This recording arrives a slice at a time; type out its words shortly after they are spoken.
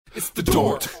It's the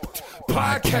Dork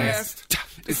Podcast.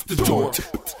 It's the Dork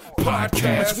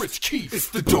Podcast. Rich Keefe. It's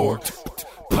the Dork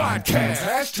Podcast.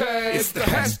 Hashtag. It's the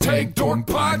hashtag Dork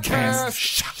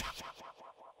Podcast.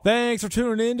 Thanks for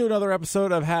tuning in to another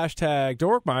episode of Hashtag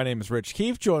Dork. My name is Rich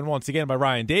Keefe, joined once again by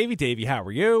Ryan Davey. Davey, how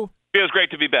are you? Feels great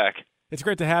to be back. It's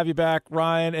great to have you back,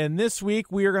 Ryan. And this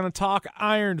week we are going to talk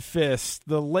Iron Fist,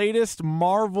 the latest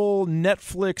Marvel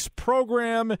Netflix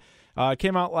program. It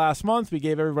came out last month. We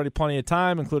gave everybody plenty of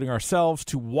time, including ourselves,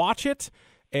 to watch it.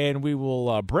 And we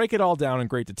will break it all down in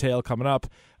great detail coming up.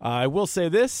 I will say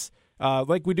this,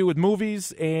 like we do with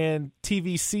movies and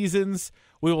TV seasons,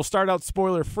 we will start out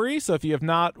spoiler-free. So if you have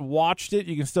not watched it,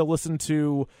 you can still listen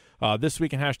to This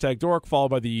Week in Hashtag Dork, followed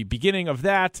by the beginning of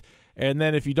that. And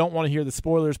then if you don't want to hear the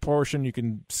spoilers portion, you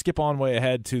can skip on way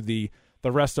ahead to the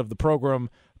rest of the program.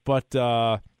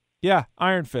 But, yeah,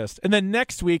 Iron Fist. And then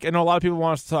next week, I know a lot of people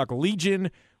want us to talk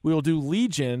Legion. We will do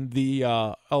Legion,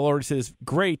 I'll already say this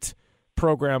great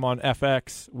program on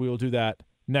FX. We will do that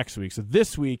next week. So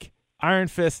this week, Iron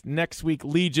Fist. Next week,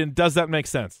 Legion. Does that make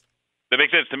sense? That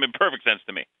makes sense to me. Perfect sense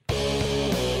to me.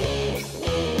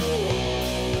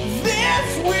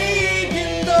 This week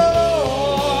in Dork.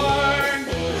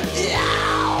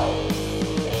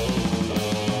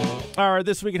 All right,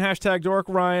 this week in Hashtag Dork,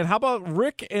 Ryan, how about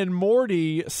Rick and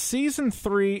Morty Season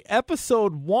 3,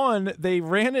 Episode 1? They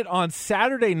ran it on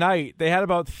Saturday night. They had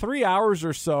about 3 hours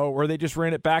or so where they just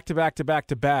ran it back to back to back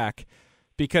to back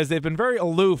because they've been very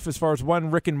aloof as far as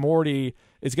when Rick and Morty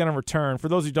is going to return. For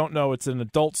those who don't know, it's an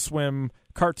Adult Swim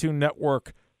Cartoon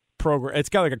Network program. It's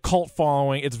got like a cult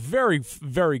following. It's very,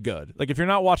 very good. Like if you're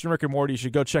not watching Rick and Morty, you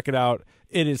should go check it out.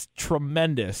 It is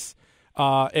tremendous.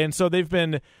 And so they've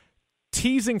been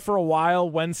teasing for a while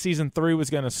when Season 3 was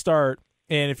going to start.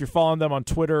 And if you're following them on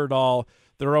Twitter at all,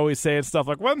 they're always saying stuff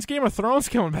like, when's Game of Thrones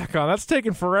coming back on? That's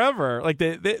taking forever. Like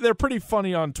they're pretty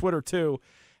funny on Twitter too.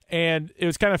 And it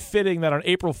was kind of fitting that on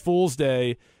April Fool's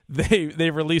Day,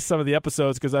 they released some of the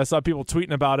episodes because I saw people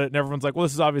tweeting about it and everyone's like, well,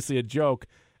 this is obviously a joke.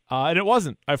 And it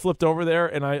wasn't. I flipped over there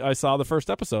and I saw the first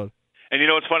episode. And you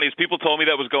know what's funny is people told me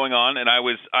that was going on, and I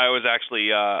was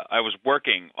actually I was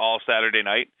working all Saturday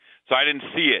night, so I didn't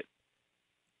see it.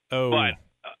 Oh, but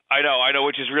I know,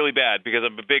 which is really bad because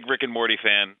I'm a big Rick and Morty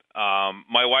fan.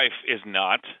 My wife is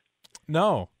not.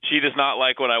 No, she does not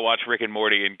like when I watch Rick and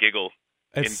Morty and giggle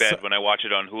in bed when I watch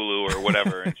it on Hulu or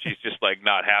whatever, and she's just like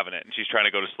not having it, and she's trying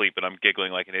to go to sleep, and I'm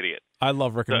giggling like an idiot. I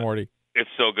love Rick and Morty. It's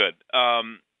so good. I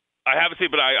haven't seen,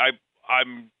 but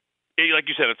I'm like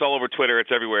you said, it's all over Twitter, it's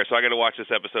everywhere. So I got to watch this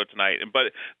episode tonight.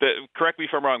 But correct me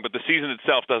if I'm wrong, but the season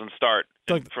itself doesn't start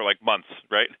for like months,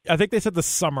 right? I think they said the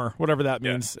summer, whatever that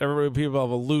means. Yeah. People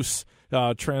have a loose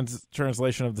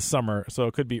translation of the summer, so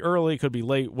it could be early, could be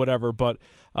late, whatever. But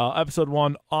episode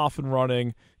 1 off and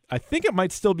running. I think it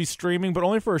might still be streaming, but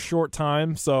only for a short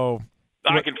time. So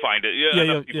I can find it.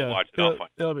 Yeah, watch it.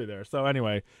 It'll be there. So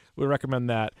anyway, we recommend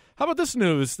that. How about this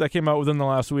news that came out within the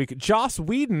last week? Joss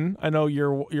Whedon, I know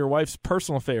your wife's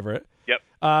personal favorite.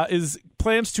 Yep. Is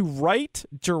plans to write,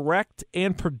 direct,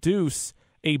 and produce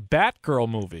a Batgirl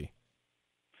movie.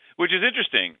 Which is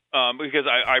interesting because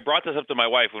I brought this up to my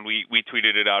wife when we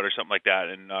tweeted it out or something like that,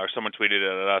 and or someone tweeted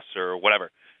it at us or whatever,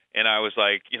 and I was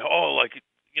like,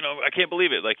 I can't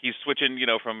believe it. Like he's switching,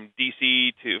 from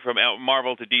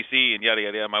Marvel to DC and yada,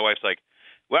 yada, yada. My wife's like,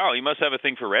 wow, you must have a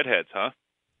thing for redheads, huh?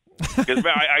 Because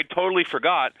I totally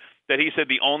forgot that he said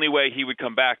the only way he would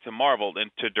come back to Marvel and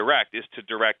to direct is to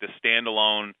direct a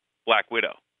standalone Black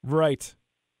Widow. Right.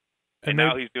 And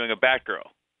now he's doing a Batgirl.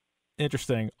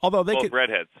 Interesting. Although they could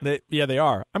redheads. They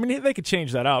are. I mean, they could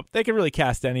change that up. They could really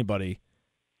cast anybody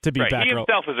to be Batgirl.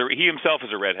 He himself is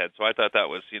a redhead, so I thought that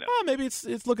was, Oh, maybe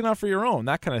it's looking out for your own,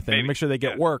 that kind of thing. Maybe. Make sure they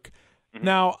get work. Mm-hmm.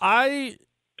 Now,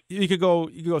 you could go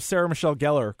Sarah Michelle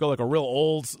Gellar, go like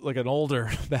an older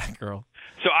Batgirl.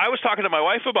 So I was talking to my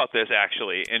wife about this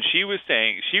actually, and she was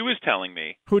telling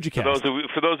me, who'd you cast?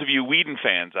 For those of you Whedon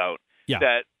fans out,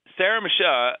 that Sarah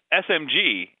Michelle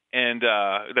SMG and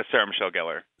that's Sarah Michelle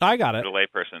Gellar. I got it. The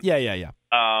layperson. Yeah.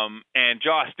 And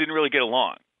Joss didn't really get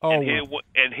along. Oh,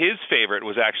 and his favorite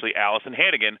was actually Allison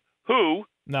Hannigan, who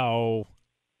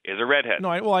is a redhead. No,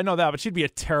 I know that, but she'd be a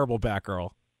terrible Batgirl.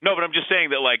 No, but I'm just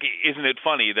saying that, like, isn't it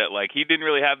funny that, like, he didn't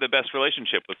really have the best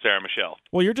relationship with Sarah Michelle?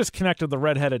 Well, you're just connecting the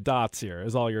redheaded dots here,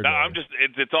 is all you're doing. I'm just,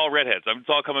 it's all redheads. It's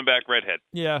all coming back redhead.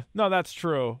 Yeah, no, that's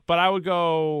true. But I would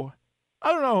go,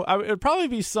 I don't know, it would probably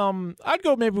be I'd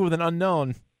go maybe with an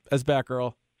unknown as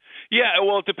Batgirl. Yeah,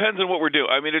 well, it depends on what we're doing.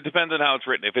 I mean, it depends on how it's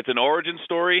written. If it's an origin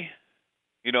story,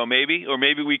 You know, maybe, or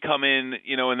maybe we come in,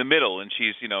 you know, in the middle, and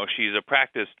she's a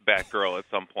practiced Batgirl at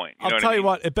some point. I'll tell you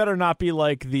what, it better not be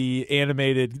like the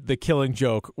animated The Killing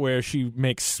Joke where she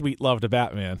makes sweet love to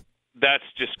Batman. That's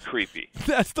just creepy.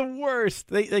 That's the worst.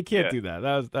 They can't do that.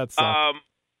 That's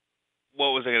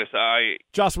what was I going to say?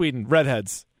 Joss Whedon,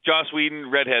 Redheads. Joss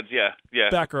Whedon, Redheads. Yeah.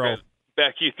 Batgirl.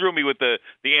 Back, you threw me with the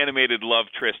animated love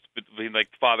tryst between like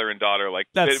father and daughter, like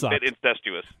that bit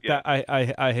incestuous. Yeah,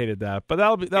 I hated that, but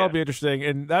that'll be interesting,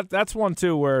 and that's one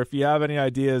too. Where if you have any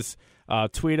ideas,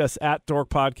 tweet us at Dork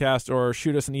Podcast or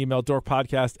shoot us an email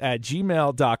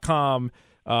dorkpodcast@gmail.com.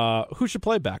 Who should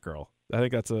play Batgirl? I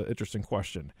think that's an interesting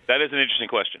question. That is an interesting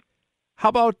question. How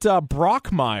about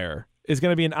Brockmire is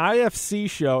going to be an IFC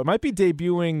show? It might be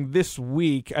debuting this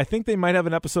week. I think they might have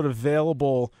an episode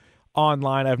available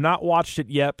online. I've not watched it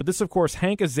yet, but this, of course,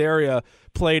 Hank Azaria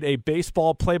played a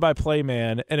baseball play-by-play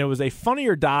man, and it was a Funny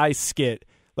or Die skit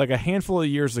like a handful of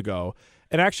years ago.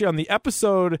 And actually, on the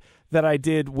episode that I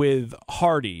did with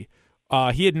Hardy,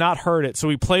 he had not heard it, so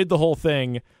we played the whole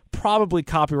thing. Probably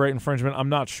copyright infringement, I'm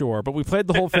not sure, but we played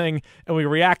the whole thing and we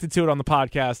reacted to it on the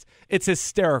podcast. It's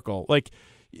hysterical. Like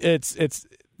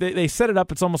they set it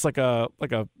up. It's almost like a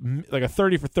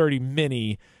 30 for 30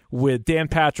 mini with Dan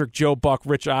Patrick, Joe Buck,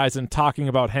 Rich Eisen talking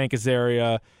about Hank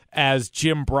Azaria as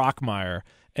Jim Brockmire.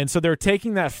 And so they're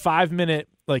taking that 5-minute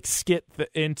like skit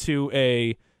into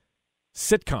a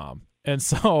sitcom. And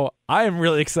so I am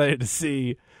really excited to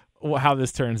see how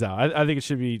this turns out. I think it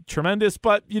should be tremendous,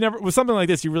 but with something like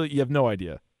this, you have no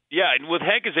idea. Yeah, and with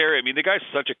Hank Azaria, I mean, the guy's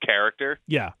such a character.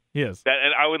 Yeah, he is.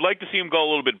 And I would like to see him go a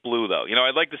little bit blue, though.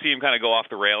 I'd like to see him kind of go off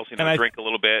the rails, drink a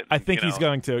little bit. I think he's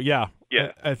going to, yeah.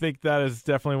 Yeah. I think that is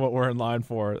definitely what we're in line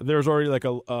for. There's already like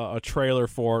a trailer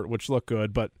for it, which looked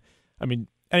good, but, I mean,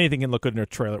 anything can look good in a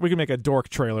trailer. We can make a dork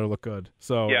trailer look good.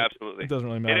 So yeah, absolutely. It doesn't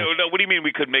really matter. What do you mean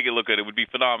we could make it look good? It would be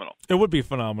phenomenal. It would be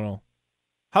phenomenal.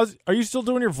 Are you still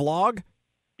doing your vlog?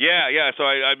 Yeah. So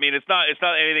I mean, it's not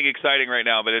anything exciting right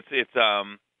now, but it's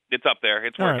up there.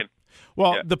 It's working. Right.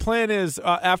 Well, The plan is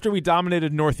after we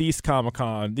dominated Northeast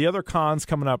Comic-Con, the other cons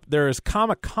coming up. There is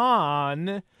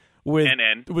Comic-Con with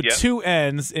two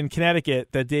N's in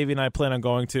Connecticut that Davey and I plan on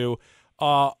going to.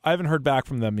 I haven't heard back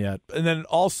from them yet, and then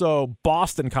also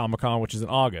Boston Comic-Con, which is in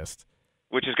August,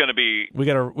 which is going to be we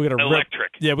gotta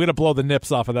electric. We gotta blow the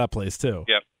nips off of that place too.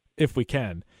 Yep, if we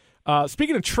can.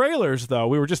 Speaking of trailers, though,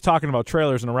 we were just talking about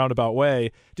trailers in a roundabout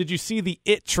way. Did you see the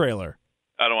It trailer?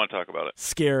 I don't want to talk about it.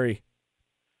 Scary.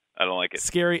 I don't like it.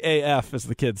 Scary AF, as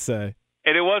the kids say.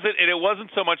 And it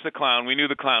wasn't so much the clown. We knew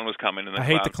the clown was coming, and I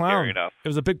hate the clown. Scary enough. It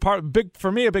was a big part.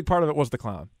 For me, a big part of it was the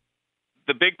clown.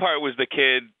 The big part was the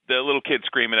little kid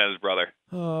screaming at his brother.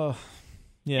 Oh,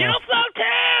 yeah. You float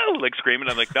too! Like screaming.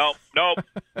 I'm like, nope,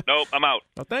 I'm out.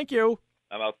 No, thank you.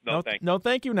 I'm out. No, thank you. No,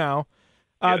 thank you now.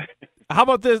 How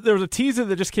about this? There was a teaser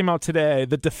that just came out today.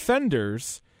 The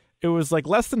Defenders. It was like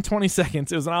less than 20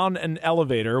 seconds. It was on an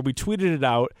elevator. We tweeted it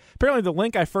out. Apparently, the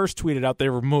link I first tweeted out, they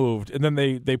removed, and then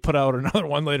they put out another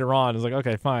one later on. I was like,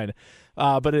 okay, fine.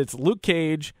 But it's Luke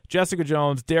Cage, Jessica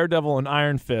Jones, Daredevil, and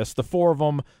Iron Fist, the four of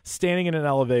them standing in an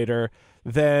elevator.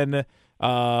 Then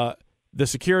the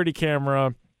security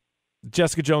camera,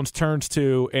 Jessica Jones turns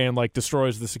to and like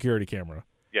destroys the security camera.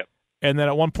 Yep. And then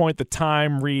at one point, the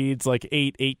time reads like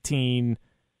 8:18.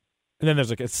 And then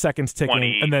there's like a seconds ticking,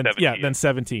 20, and then 17. then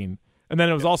 17, and then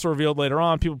it was also revealed later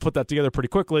on. People put that together pretty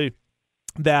quickly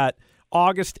that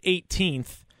August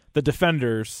 18th, The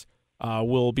Defenders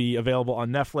will be available on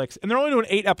Netflix, and they're only doing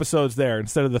 8 episodes there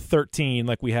instead of the 13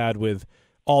 like we had with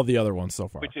all the other ones so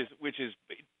far. Which is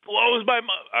blows my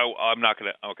mind. I'm not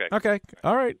gonna. Okay. Okay.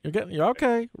 All right. You're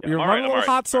okay. Yeah, You're running a little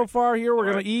hot so far here.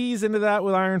 We're gonna ease into that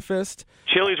with Iron Fist.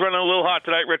 Chili's running a little hot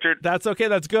tonight, Richard. That's okay.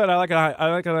 That's good. I like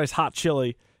a nice hot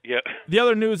chili. Yeah. The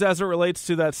other news as it relates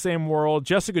to that same world,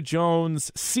 Jessica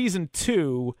Jones Season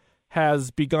 2 has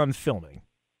begun filming.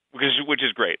 Which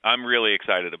is great. I'm really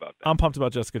excited about that. I'm pumped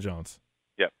about Jessica Jones.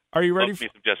 Yeah. Are you ready for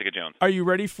Jessica Jones? Are you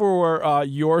ready for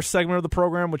your segment of the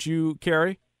program, which you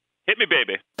carry? Hit me,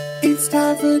 baby. It's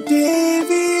time for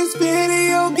Davey's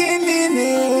Video Game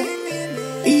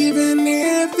Minute. Even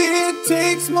if it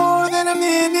takes more than a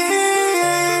minute.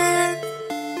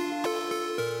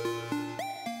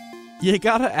 You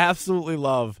gotta absolutely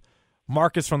love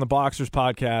Marcus from the Boxers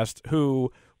podcast,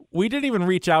 who we didn't even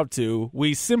reach out to.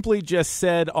 We simply just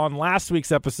said on last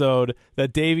week's episode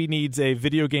that Davey needs a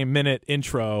Video Game Minute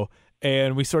intro,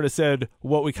 and we sort of said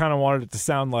what we kind of wanted it to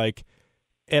sound like.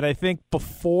 And I think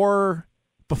before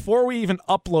we even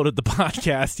uploaded the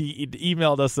podcast, he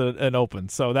emailed us an open.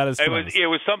 So that is it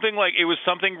was something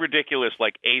ridiculous,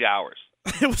 like 8 hours.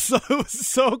 It was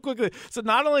so quickly. So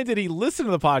not only did he listen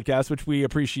to the podcast, which we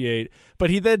appreciate, but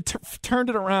he then turned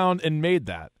it around and made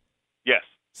that. Yes.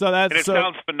 So that's and it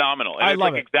sounds phenomenal. And I it's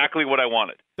love like it. exactly what I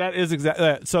wanted. That is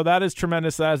so that is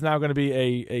tremendous. That is now going to be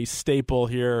a staple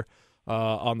here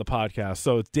on the podcast.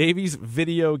 So it's Davey's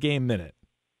Video Game Minute.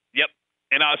 Yep.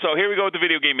 And so here we go with the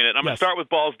Video Game Minute. I'm going to start with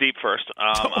Balls Deep first.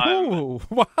 Oh,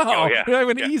 wow. yeah. We're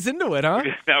going to ease into it, huh?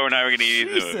 No, we're not going to ease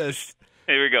into it. Jesus.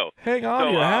 Here we go. Hang on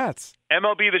to your hats.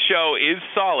 MLB The Show is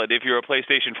solid if you're a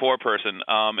PlayStation 4 person.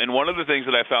 And one of the things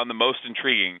that I found the most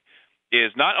intriguing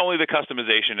is not only the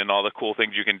customization and all the cool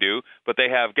things you can do, but they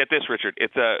have, get this, Richard,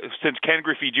 it's since Ken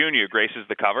Griffey Jr. graces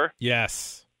the cover.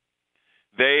 Yes.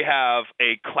 They have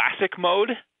a classic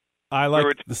mode. I like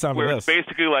the sound of this. It's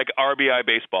basically like RBI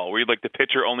baseball, where the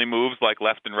pitcher only moves like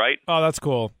left and right. Oh, that's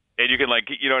cool. And you can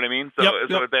you know what I mean? So,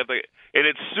 Yep. And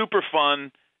it's super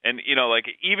fun. And,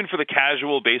 even for the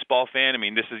casual baseball fan, I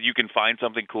mean, you can find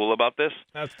something cool about this.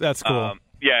 That's cool.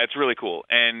 Yeah, it's really cool.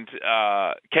 And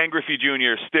Ken Griffey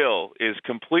Jr. still is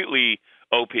completely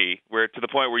OP, where to the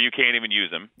point where you can't even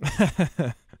use him.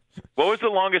 What was the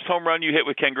longest home run you hit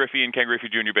with Ken Griffey and Ken Griffey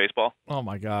Jr. baseball? Oh,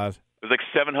 my God. It was like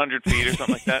 700 feet or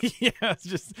something like that. Yeah, it's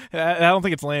just I don't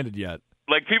think it's landed yet.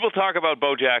 Like, people talk about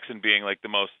Bo Jackson being like the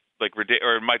most,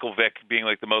 or Michael Vick being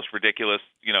like the most ridiculous,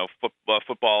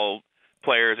 football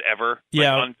players ever,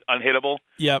 unhittable.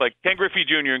 Yeah, like Ken Griffey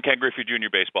Jr. and Ken Griffey Jr.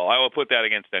 baseball. I will put that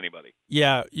against anybody.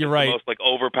 Yeah, you're right. The most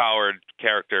overpowered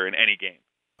character in any game.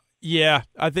 Yeah,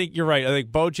 I think you're right. I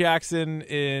think Bo Jackson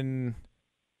in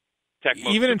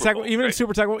Tecmo even Super in Bowl, even right? in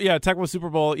Super Tecmo, Tecmo Super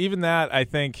Bowl. Even that, I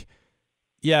think.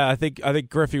 Yeah, I think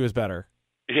Griffey was better.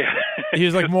 Yeah, he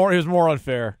was more. He was more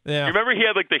unfair. Yeah, you remember he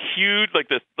had the huge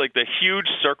the huge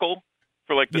circle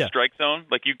for the strike zone.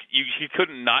 You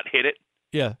couldn't not hit it.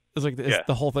 Yeah, it was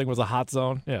the whole thing was a hot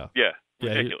zone. Yeah,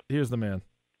 ridiculous. He was the man.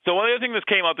 So one of the things that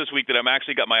came out this week that I'm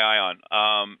actually got my eye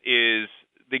on is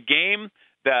the game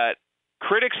that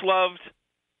critics loved,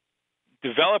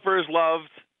 developers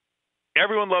loved,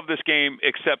 everyone loved this game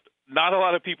except not a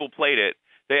lot of people played it.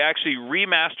 They actually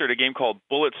remastered a game called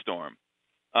Bulletstorm,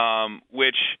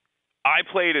 which I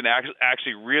played and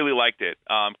actually really liked it.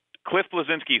 Cliff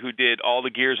Bleszinski, who did all the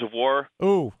Gears of War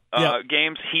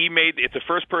games, it's a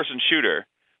first-person shooter,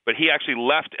 but he actually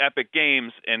left Epic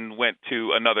Games and went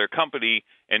to another company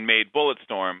and made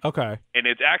Bulletstorm. Okay. And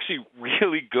it's actually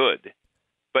really good,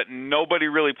 but nobody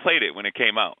really played it when it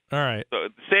came out. All right. So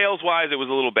sales-wise, it was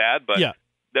a little bad, but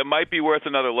that might be worth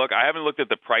another look. I haven't looked at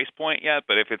the price point yet,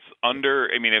 but if it's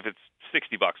if it's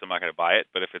 $60, I'm not going to buy it.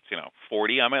 But if it's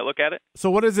 $40, I might look at it. So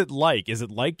what is it like? Is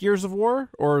it like Gears of War,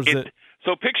 or is it?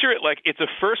 So picture it like it's a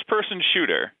first-person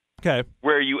shooter. Okay.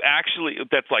 Where you actually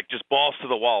that's just balls to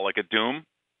the wall like a Doom.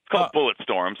 It's called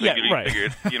Bulletstorm. So right.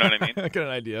 You know what I mean? I got an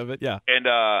idea of it. Yeah. And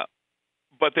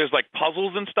but there's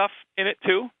puzzles and stuff in it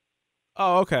too.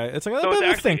 Oh, okay. It's like a bit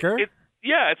of a thinker.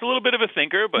 It's a little bit of a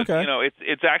thinker, but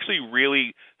it's actually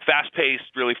really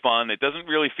fast-paced, really fun. It doesn't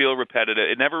really feel repetitive.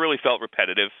 It never really felt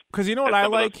repetitive. Because you know what I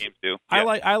like?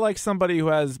 I like somebody who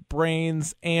has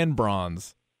brains and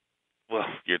bronze. Well,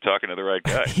 you're talking to the right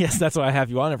guy. Yes, that's why I have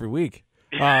you on every week.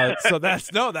 So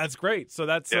that's great. So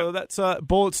that's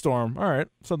Bulletstorm. All right.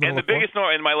 Something. And the biggest,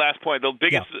 and my last point, the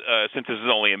biggest, since this is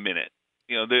only a minute,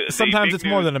 sometimes it's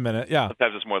more than a minute. Yeah.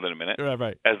 Sometimes it's more than a minute.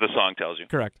 Right. As the song tells you.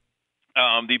 Correct.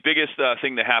 The biggest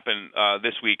thing that happened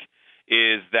this week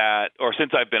is that, or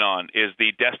since I've been on, is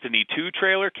the Destiny 2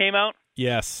 trailer came out.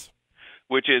 Yes.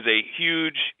 Which is a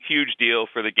huge, huge deal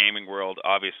for the gaming world,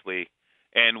 obviously.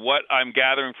 And what I'm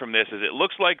gathering from this is it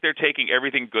looks like they're taking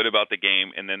everything good about the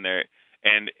game and then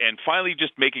and finally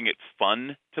just making it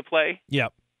fun to play.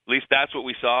 Yep. At least that's what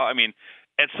we saw. I mean,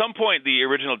 at some point, the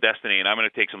original Destiny, and I'm going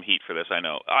to take some heat for this, I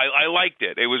know. I liked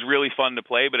it. It was really fun to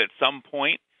play, but at some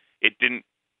point, it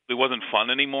wasn't fun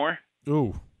anymore.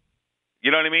 Ooh.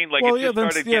 You know what I mean?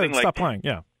 Stop playing.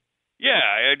 Yeah.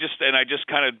 Yeah, it just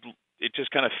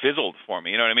kind of fizzled for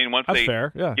me. You know what I mean? Once That's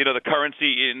fair. Yeah. The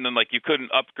currency, and then you couldn't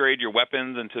upgrade your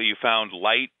weapons until you found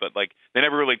light, but they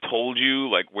never really told you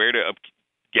where to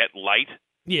get light.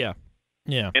 Yeah.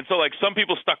 Yeah. And so some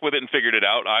people stuck with it and figured it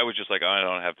out. I was just like, I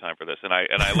don't have time for this, and I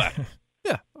left.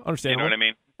 Yeah, understandable. You know what I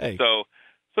mean? Hey.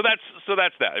 So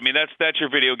that's that. I mean, that's your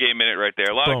video game minute right there.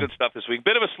 A lot of good stuff this week.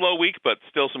 Bit of a slow week, but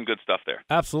still some good stuff there.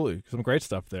 Absolutely, some great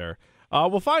stuff there.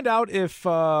 We'll find out if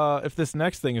this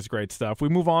next thing is great stuff. We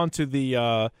move on to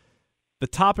the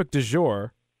topic du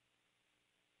jour.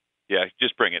 Yeah,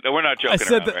 just bring it. We're not joking I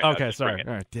said around that. right now. Okay, Just sorry. bring it.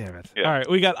 All right, damn it. Yeah. All right,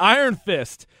 we got Iron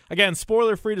Fist. Again,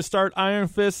 spoiler free to start. Iron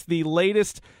Fist, the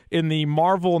latest in the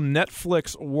Marvel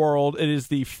Netflix world. It is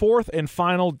the 4th and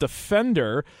final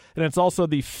Defender, and it's also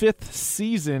the 5th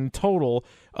season total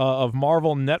of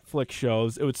Marvel Netflix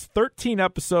shows. It was 13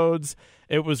 episodes.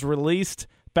 It was released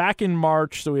back in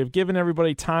March, so we have given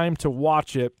everybody time to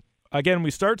watch it. Again,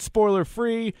 we start spoiler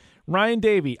free. Ryan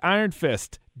Davey, Iron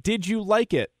Fist. Did you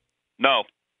like it? No.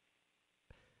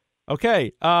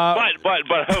 Okay. But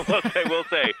I will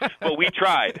say, but we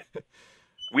tried.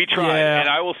 We tried, Yeah. and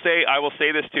I will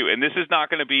say this too. And this is not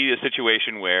going to be a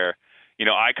situation where,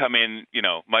 I come in,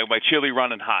 my chili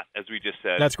running hot, as we just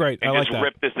said. That's great. And I like just that.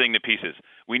 rip this thing to pieces.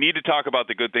 We need to talk about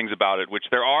the good things about it, which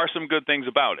there are some good things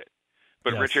about it.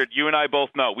 But Yes. Richard, you and I both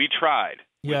know we tried.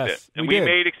 Yes, with it. And we we did.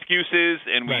 made excuses,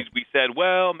 and Right. we said,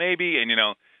 well, maybe, and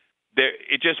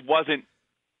it just wasn't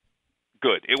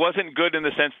good. It wasn't good in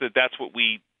the sense that that's what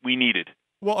we needed.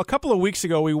 Well, a couple of weeks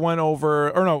ago, we went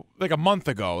over, or no, like a month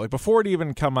ago, like before it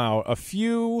even come out, a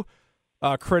few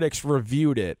critics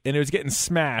reviewed it, and it was getting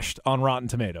smashed on Rotten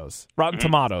Tomatoes,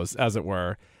 as it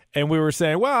were. And we were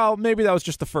saying, well, maybe that was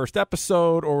just the first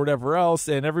episode or whatever else.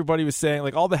 And everybody was saying,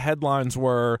 like, all the headlines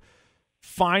were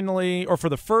finally, or for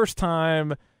the first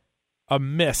time, a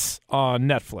miss on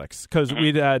Netflix. Because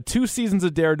we'd had 2 seasons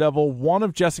of Daredevil, 1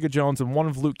 of Jessica Jones, and 1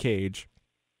 of Luke Cage,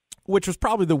 which was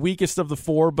probably the weakest of the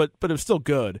 4, but it was still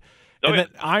good. And then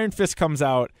Iron Fist comes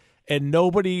out, and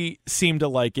nobody seemed to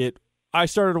like it. I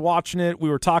started watching it. We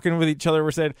were talking with each other.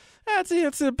 We're saying,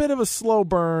 it's a bit of a slow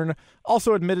burn.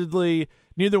 Also, admittedly,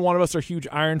 neither one of us are huge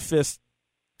Iron Fist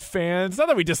fans. Not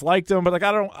that we disliked him, but like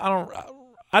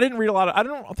I didn't read a lot of. I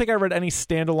don't think I read any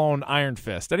standalone Iron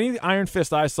Fist. Any Iron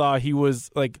Fist I saw, he was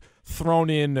like thrown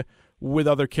in with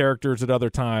other characters at other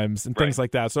times and things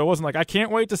like that. So it wasn't like I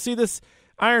can't wait to see this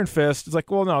Iron Fist. It's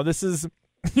like, well, no, this is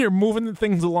you're moving the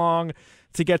things along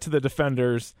to get to the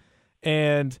Defenders,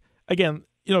 and again,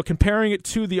 comparing it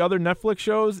to the other Netflix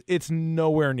shows, it's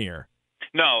nowhere near.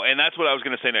 No, and that's what I was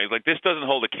going to say next. Like, this doesn't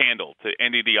hold a candle to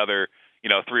any of the other,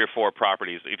 3 or 4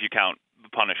 properties, if you count the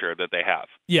Punisher, that they have.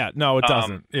 Yeah, no, it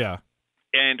doesn't. Yeah.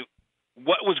 And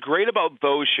what was great about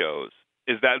those shows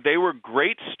is that they were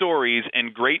great stories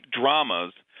and great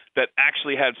dramas that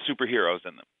actually had superheroes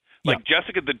in them. Like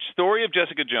the story of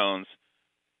Jessica Jones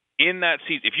in that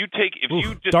season. If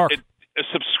you just dark.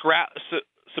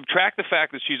 subtract the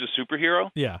fact that she's a superhero,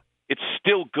 yeah, it's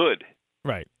still good.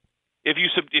 Right. If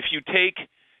you take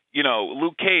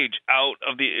Luke Cage out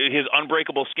of his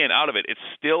unbreakable skin out of it, it's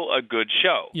still a good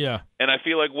show. Yeah. And I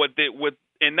feel like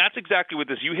and that's exactly what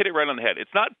this. You hit it right on the head.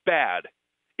 It's not bad.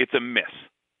 It's a miss.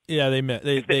 Yeah, they missed.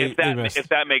 They missed. If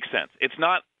that makes sense, it's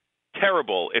not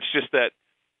terrible. It's just that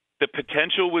the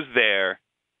potential was there,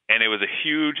 and it was a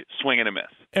huge swing and a miss.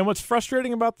 And what's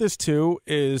frustrating about this too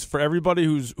is for everybody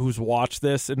who's watched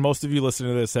this, and most of you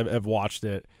listening to this have watched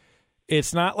it.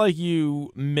 It's not like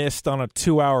you missed on a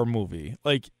 2-hour movie.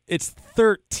 Like, it's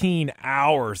 13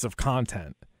 hours of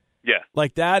content. Yeah.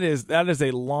 Like, that is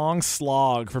a long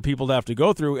slog for people to have to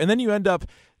go through. And then you end up,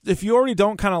 if you already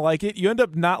don't kind of like it, you end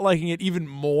up not liking it even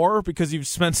more because you've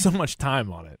spent so much time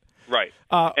on it. Right.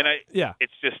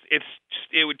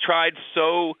 It tried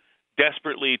so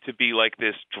desperately to be like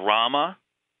this drama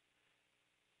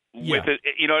with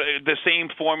the same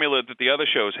formula that the other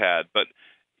shows had, but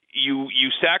you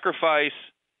sacrifice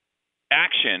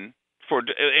action for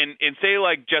and say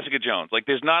like Jessica Jones, like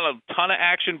there's not a ton of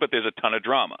action, but there's a ton of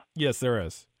drama. Yes, there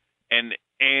is. And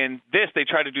this, they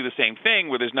try to do the same thing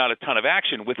where there's not a ton of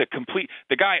action with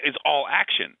the guy is all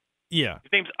action. Yeah.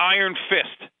 His name's Iron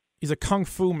Fist. He's a kung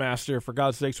fu master, for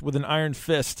God's sakes, with an iron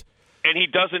fist. And he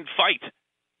doesn't fight.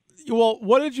 Well,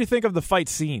 what did you think of the fight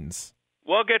scenes?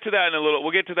 We'll get to that in a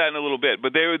little bit.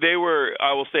 But they were,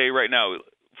 I will say right now,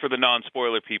 for the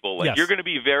non-spoiler people, like, yes, you're going to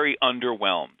be very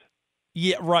underwhelmed.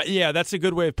 Yeah, right. Yeah, that's a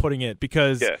good way of putting it,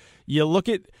 because you look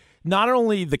at not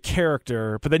only the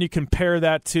character, but then you compare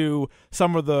that to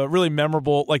some of the really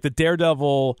memorable, like the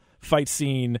Daredevil fight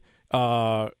scene.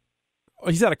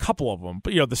 He's had a couple of them,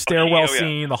 but the stairwell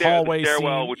scene, the hallway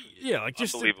stairwell, scene, which like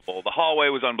just unbelievable. The hallway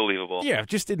was unbelievable. Yeah,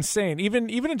 just insane. Even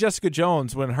in Jessica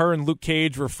Jones, when her and Luke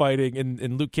Cage were fighting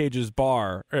in Luke Cage's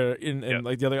bar, like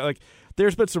the other, like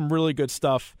there's been some really good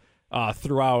stuff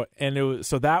throughout, and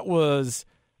that was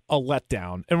a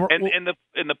letdown. And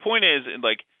the point is,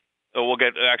 like, we'll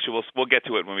get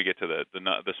to it when we get to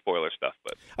the spoiler stuff,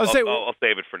 but I'll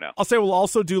save it for now. I'll say we'll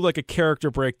also do like a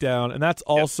character breakdown, and that's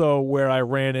also where I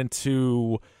ran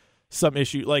into some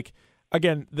issue. Like,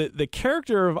 again, the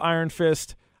character of Iron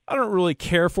Fist, I don't really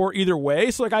care for either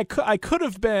way. So like I could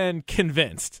have been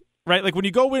convinced right? Like when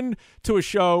you go into a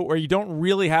show where you don't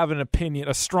really have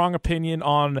a strong opinion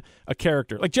on a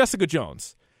character, like Jessica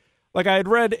Jones. Like I had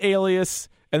read Alias,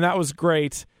 and that was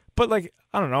great, but like,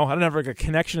 I don't know, I didn't have like a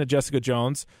connection to Jessica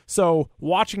Jones. So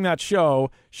watching that show,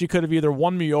 she could have either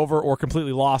won me over or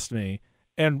completely lost me,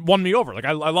 and won me over. Like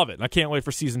I love it, and I can't wait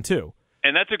for season 2.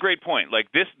 And that's a great point.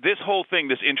 Like this whole thing,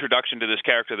 this introduction to this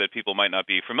character that people might not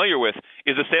be familiar with,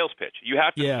 is a sales pitch. You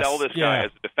have to sell this guy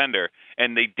as a defender,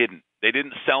 and they didn't. They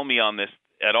didn't sell me on this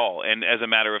at all. And as a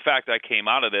matter of fact, I came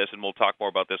out of this, and we'll talk more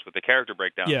about this with the character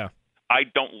breakdown. Yeah, I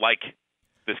don't like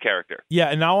this character. Yeah,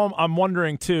 and now I'm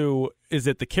wondering too, is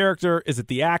it the character? Is it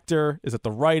the actor? Is it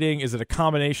the writing? Is it a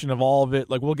combination of all of it?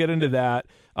 Like we'll get into that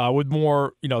with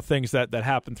more, things that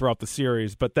happen throughout the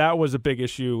series. But that was a big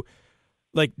issue.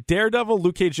 Like Daredevil,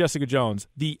 Luke Cage, Jessica Jones,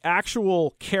 the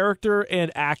actual character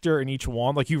and actor in each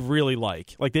one, like you really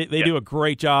like they do a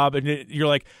great job, and you're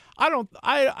like, I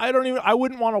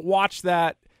wouldn't want to watch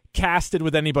that casted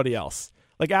with anybody else.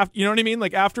 Like after, you know what I mean?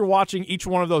 Like after watching each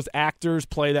one of those actors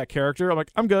play that character, I'm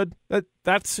like, I'm good.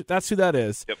 That's who that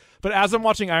is. Yep. But as I'm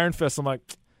watching Iron Fist, I'm like,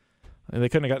 they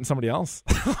couldn't have gotten somebody else.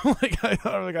 I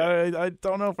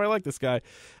don't know if I like this guy.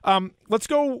 Let's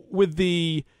go with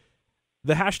the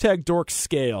hashtag dork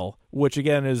scale, which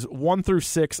again is 1 through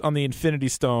 6 on the Infinity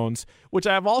Stones, which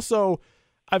I've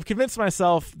convinced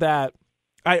myself that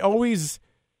I always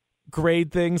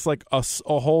grade things like a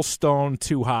whole stone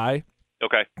too high.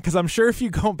 Okay. Because I'm sure if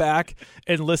you go back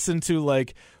and listen to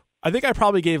I think I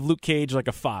probably gave Luke Cage like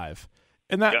a 5.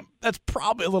 And that's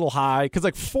probably a little high because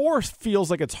 4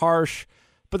 feels like it's harsh,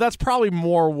 but that's probably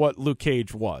more what Luke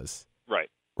Cage was. Right.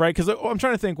 Right, because I'm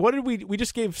trying to think. What did we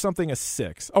just gave something a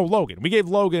 6? Oh, Logan. We gave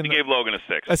Logan a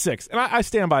 6. A 6, and I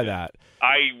stand by that.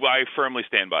 I firmly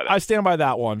stand by that. I stand by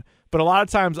that one. But a lot of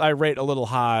times I rate a little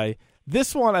high.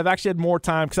 This one I've actually had more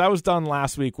time because I was done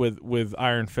last week with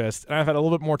Iron Fist, and I've had a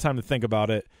little bit more time to think about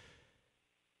it.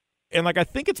 And I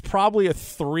think it's probably a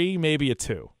 3, maybe a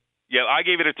 2. Yeah, I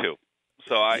gave it a 2.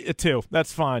 So a 2.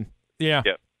 That's fine. Yeah.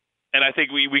 Yeah, and I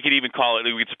think we could even call it.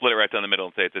 We could split it right down the middle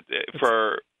and say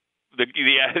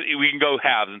we can go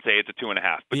halves and say it's a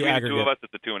 2.5. Between the two of us,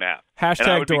 it's a 2.5. Hashtag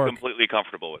and I would dork be completely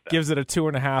comfortable with that. Gives it a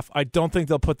 2.5. I don't think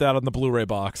they'll put that on the Blu-ray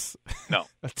box. No.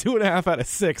 A 2.5 out of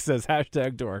 6 says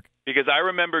hashtag dork. Because I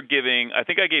remember I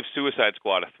think I gave Suicide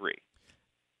Squad a 3.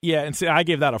 Yeah, and see, I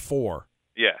gave that a 4.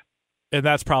 Yeah. And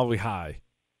that's probably high.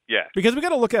 Yeah. Because we got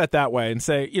to look at it that way and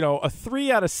say, a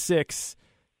 3 out of 6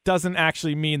 doesn't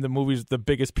actually mean the movie's the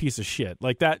biggest piece of shit.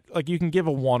 Like that, you can give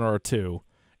a 1 or a 2.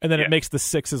 And then it makes the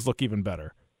 6s look even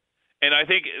better. And I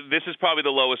think this is probably the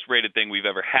lowest rated thing we've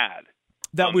ever had.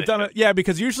 That we've done it, yeah,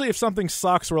 because usually if something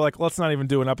sucks, we're like, let's not even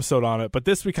do an episode on it. But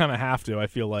this we kind of have to, I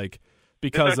feel like,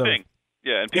 because of thing.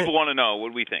 Yeah, and people want to know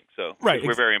what we think, so right,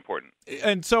 we're very important.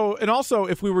 And also,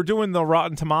 if we were doing the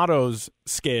Rotten Tomatoes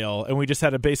scale and we just had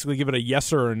to basically give it a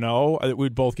yes or a no,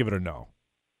 we'd both give it a no.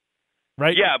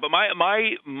 Right? Yeah, but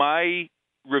my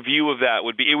review of that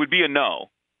would be a no.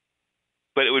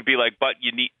 But it would be but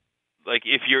you need,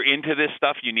 if you're into this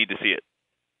stuff, you need to see it.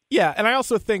 Yeah, and I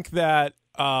also think that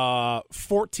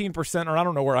 14%, or I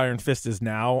don't know where Iron Fist is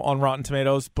now on Rotten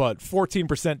Tomatoes, but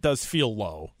 14% does feel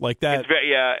low. Like that.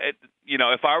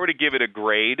 If I were to give it a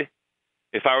grade,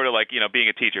 if I were to being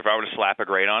a teacher, if I were to slap a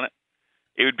grade on it,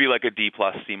 it would be like a D+,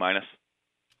 C-.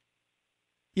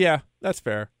 Yeah, that's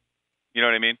fair. You know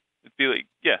what I mean? It'd be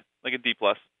like a D+.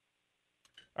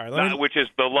 All right, which is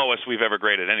the lowest we've ever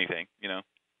graded anything, All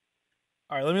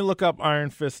right, let me look up Iron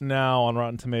Fist now on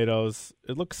Rotten Tomatoes.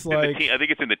 It looks like I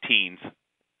think it's in the teens. Right?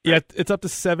 Yeah, it's up to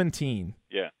 17.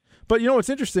 Yeah. But what's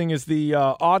interesting is the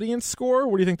audience score.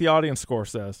 What do you think the audience score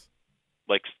says?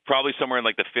 Probably somewhere in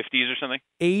the 50s or something?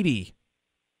 80.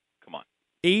 Come on.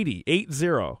 80.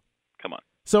 Come on.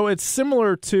 So it's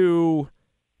similar to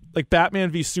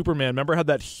Batman v Superman. Remember how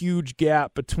that huge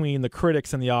gap between the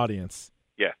critics and the audience?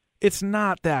 Yeah. It's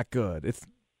not that good.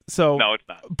 No, it's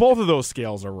not. Both of those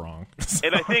scales are wrong.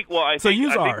 And I think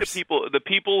the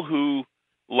people who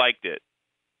liked it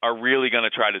are really going to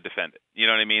try to defend it. You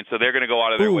know what I mean? So they're going to go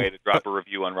out of their way to drop a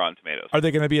review on Rotten Tomatoes. Are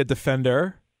they going to be a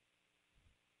defender?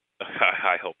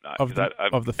 I hope not. Of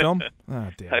the film? Oh,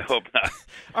 damn it. I hope not.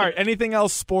 All right. Anything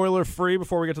else spoiler free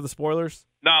before we get to the spoilers?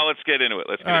 No, let's get into it.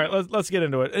 Let's get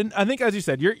into it. And I think, as you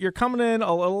said, you're coming in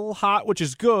a little hot, which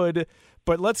is good.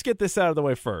 But let's get this out of the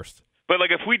way first. But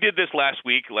if we did this last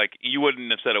week, you wouldn't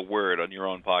have said a word on your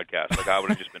own podcast. I would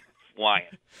have just been flying.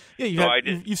 Yeah,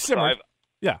 you've simmered.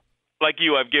 Yeah. Like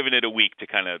you, I've given it a week to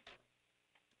kind of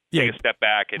take a step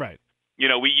back. And, right.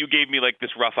 You gave me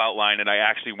this rough outline, and I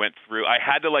actually went through. I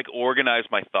had to organize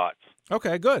my thoughts.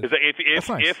 Okay, good.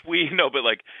 If we but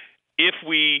if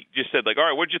we just said like, all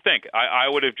right, what'd you think? I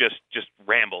would have just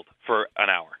rambled for an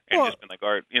hour and just been like,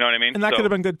 all right, you know what I mean? And that could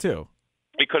have been good too.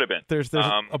 It could have been. There's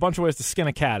a bunch of ways to skin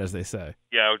a cat, as they say.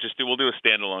 Yeah, we'll do a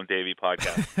standalone Davey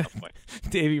podcast at some point.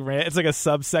 Davey rant. It's like a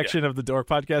subsection of the Dork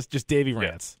podcast, just Davey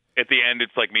rants. At the end,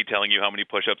 it's like me telling you how many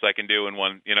push-ups I can do in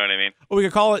one. You know what I mean? Well, we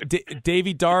could call it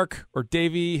Davey Dark or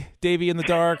Davey in the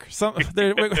Dark.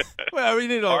 We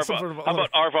need some sort of. How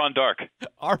about Arvon Dark?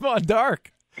 Arvon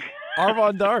Dark.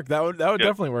 Arvon Dark. That would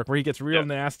definitely work. Where he gets real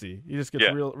nasty. He just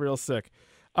gets real sick.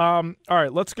 All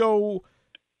right, let's go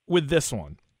with this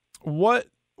one. What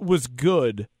was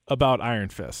good about Iron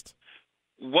Fist?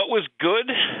 What was good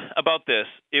about this?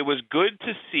 It was good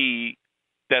to see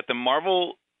that the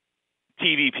Marvel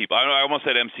TV people, I almost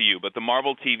said MCU, but the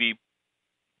Marvel TV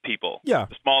people, the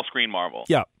small screen Marvel,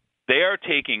 they are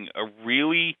taking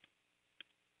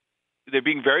they're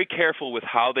being very careful with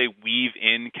how they weave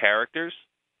in characters,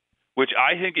 which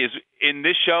I think is, in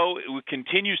this show, it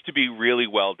continues to be really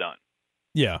well done.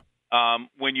 Yeah.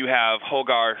 When you have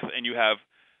Hogarth and you have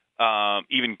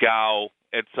even Gao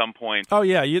at some point. Oh,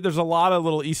 yeah. There's a lot of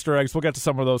little Easter eggs. We'll get to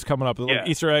some of those coming up.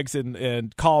 Easter eggs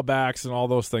and callbacks and all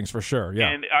those things for sure. Yeah.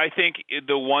 And I think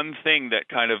the one thing that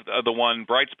kind of the one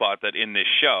bright spot that in this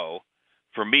show,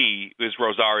 for me, is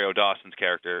Rosario Dawson's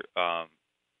character,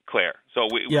 Claire. So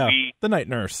the night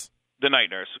nurse. The night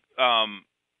nurse.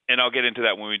 And I'll get into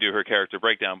that when we do her character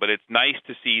breakdown. But it's nice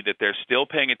to see that they're still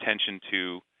paying attention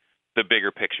to the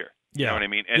bigger picture. You know what I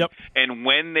mean? And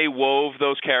when they wove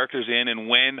those characters in, and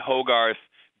when Hogarth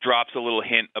drops a little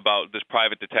hint about this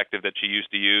private detective that she used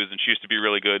to use, and she used to be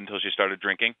really good until she started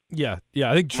drinking. Yeah.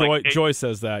 I think Joy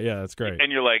says that. Yeah, that's great.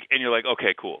 And you're like,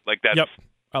 okay, cool. Like that's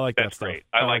I like that's that stuff. Great.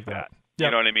 I like that. Yep.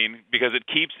 You know what I mean? Because it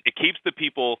keeps the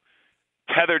people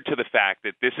tethered to the fact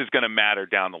that this is going to matter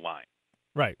down the line.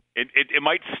 Right. It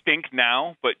might stink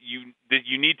now, but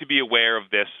you need to be aware of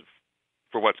this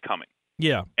for what's coming.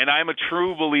 Yeah. And I'm a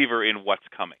true believer in what's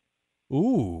coming.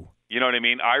 Ooh. You know what I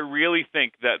mean? I really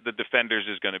think that the Defenders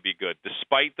is going to be good,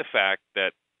 despite the fact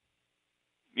that,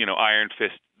 Iron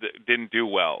Fist didn't do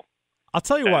well. I'll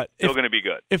tell you what. It's still going to be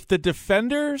good. If the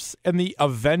Defenders and the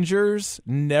Avengers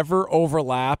never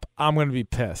overlap, I'm going to be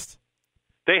pissed.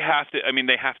 They have to. I mean,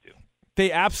 they have to.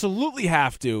 They absolutely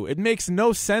have to. It makes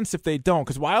no sense if they don't,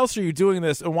 because why else are you doing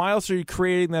this, and why else are you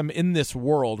creating them in this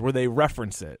world where they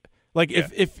reference it? Like,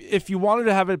 if you wanted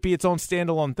to have it be its own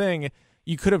standalone thing,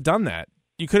 you could have done that.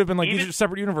 You could have been like, these are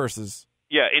separate universes.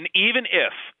 Yeah, and even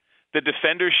if the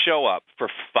Defenders show up for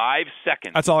 5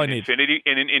 seconds, that's all I need. In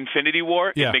an Infinity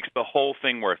War, it makes the whole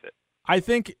thing worth it. I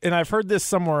think, and I've heard this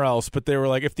somewhere else, but they were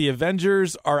like, if the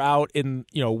Avengers are out in,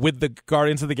 with the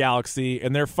Guardians of the Galaxy,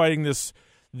 and they're fighting this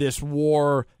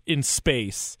war in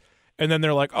space, and then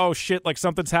they're like, oh shit, like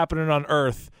something's happening on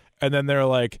Earth, and then they're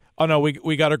like, oh no,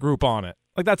 we got a group on it.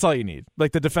 Like, that's all you need.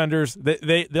 Like, the Defenders,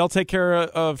 they'll take care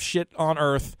of shit on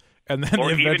Earth, and then or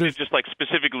the Avengers, even just like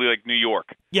specifically like New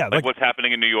York. Yeah, like what's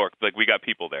happening in New York. Like, we got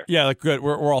people there. Yeah, like good.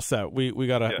 We're all set. We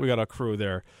got a crew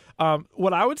there.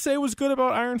 What I would say was good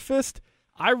about Iron Fist,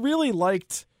 I really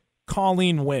liked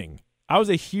Colleen Wing. I was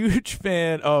a huge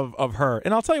fan of her,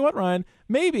 and I'll tell you what, Ryan,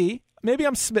 maybe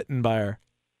I'm smitten by her.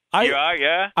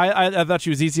 Yeah. I thought she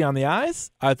was easy on the eyes.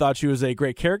 I thought she was a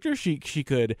great character. She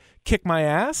could kick my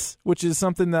ass, which is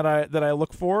something that I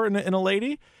look for in a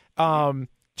lady.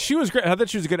 She was great. I thought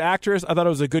she was a good actress. I thought it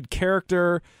was a good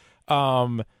character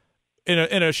in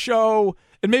a show.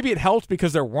 And maybe it helped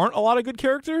because there weren't a lot of good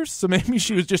characters, so maybe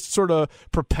she was just sort of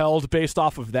propelled based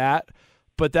off of that.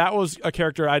 But that was a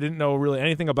character I didn't know really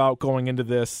anything about going into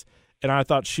this, and I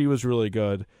thought she was really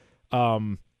good.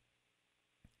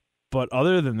 But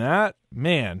other than that,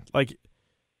 man, like,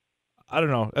 I don't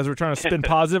know. As we're trying to spin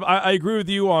positive, I agree with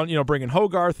you on, bringing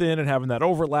Hogarth in and having that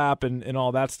overlap and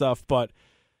all that stuff. But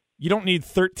you don't need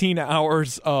 13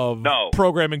 hours of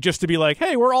programming just to be like,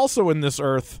 hey, we're also in this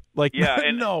Earth. Like,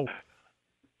 no.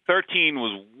 13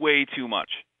 was way too much.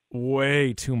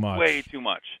 Way too much. Way too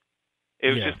much.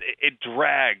 It was just it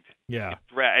dragged. Yeah.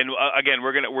 And again,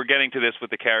 we're getting to this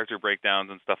with the character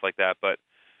breakdowns and stuff like that, but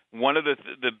one of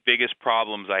the biggest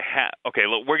problems I have. Okay,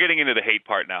 look, we're getting into the hate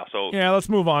part now. So yeah, let's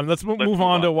move on. Let's move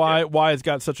on to why it's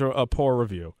got such a poor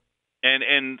review.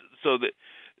 And so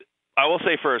I will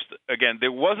say first, again,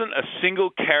 there wasn't a single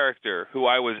character who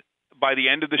I was, by the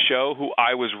end of the show, who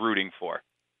I was rooting for.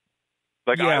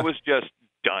 Like, I was just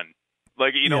done.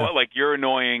 Like, you know what? Like, you're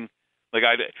annoying. Like,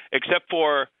 except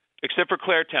for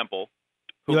Claire Temple,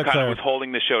 who kind of was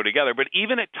holding the show together. But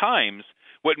even at times,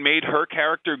 what made her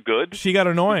character good, she got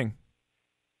annoying.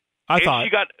 She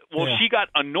got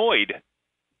annoyed,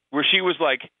 where she was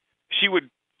like, she would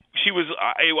she was,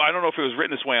 I don't know if it was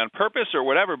written this way on purpose or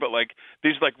whatever, but like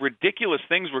these like ridiculous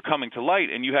things were coming to light,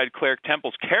 and you had Claire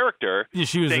Temple's character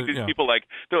saying to these people like,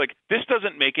 they're like, this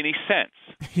doesn't make any sense,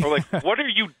 or like, what are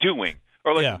you doing,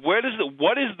 or like, what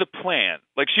is the plan?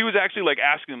 Like she was actually like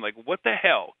asking them like, what the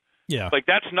hell? Yeah. Like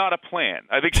that's not a plan.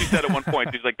 I think she said at one point,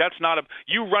 she's like, that's not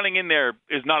you running in there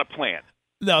is not a plan.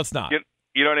 No, it's not.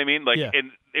 You know what I mean? Like,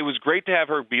 and it was great to have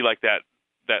her be like that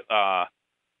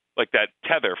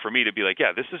tether for me to be like,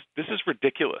 yeah, this is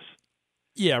ridiculous.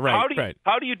 Yeah, right.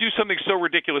 How do you do something so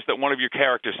ridiculous that one of your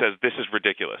characters says this is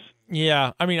ridiculous?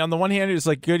 Yeah, I mean, on the one hand, it's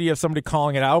like good you have somebody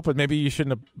calling it out, but maybe you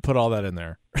shouldn't have put all that in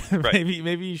there. Right.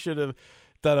 maybe you should have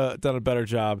done a better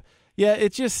job. Yeah,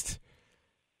 it just,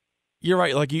 you're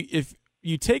right. Like if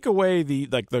you take away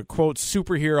the quote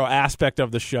superhero aspect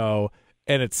of the show,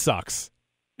 and it sucks.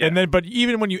 Yeah. And then, but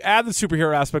even when you add the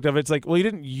superhero aspect of it, it's like, well, you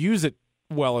didn't use it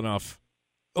well enough,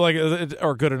 like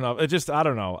or good enough. It just, I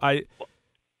don't know.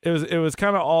 It was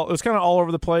kind of all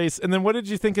over the place. And then, what did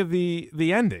you think of the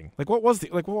ending? Like, what was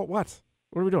what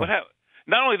are we doing?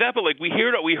 Not only that, but like we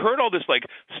heard all this like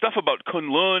stuff about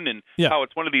Kunlun and how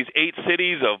it's one of these 8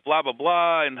 cities of blah blah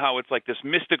blah, and how it's like this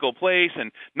mystical place,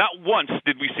 and not once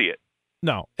did we see it.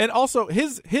 No, and also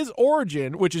his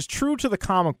origin, which is true to the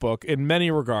comic book in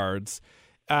many regards,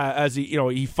 as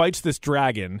he fights this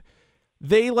dragon.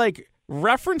 They like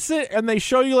reference it and they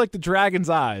show you like the dragon's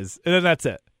eyes, and then that's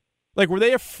it. Like, were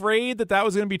they afraid that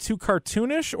was going to be too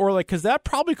cartoonish, or like, because that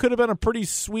probably could have been a pretty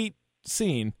sweet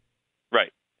scene,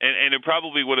 right? And it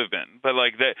probably would have been, but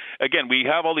like that again, we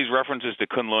have all these references to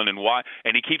Kunlun and why,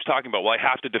 and he keeps talking about, well, I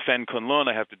have to defend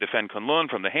Kunlun,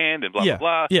 from the hand, and blah blah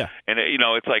blah. Yeah. And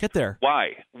it's like, get there.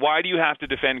 Why do you have to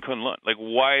defend Kunlun? Like,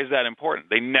 why is that important?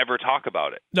 They never talk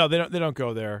about it. No, they don't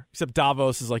go there. Except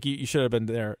Davos is like, you should have been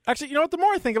there. Actually, you know what? The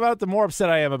more I think about it, the more upset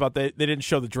I am about they didn't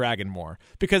show the dragon more,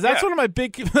 because that's one of my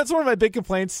big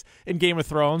complaints in Game of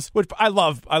Thrones, which I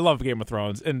love Game of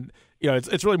Thrones, and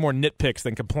it's really more nitpicks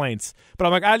than complaints. But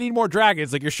I'm like, I need more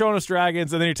dragons. Like, you're showing us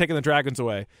dragons, and then you're taking the dragons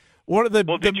away.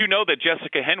 Did you know that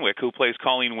Jessica Henwick, who plays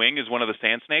Colleen Wing, is one of the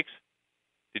Sand Snakes?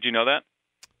 Did you know that?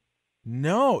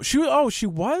 No. She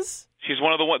was? She's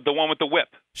one of the one with the whip.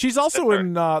 She's also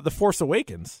in The Force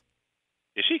Awakens.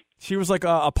 Is she? She was like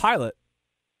a pilot.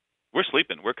 We're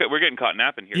sleeping. We're getting caught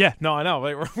napping here. Yeah, no, I know.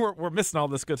 We're missing all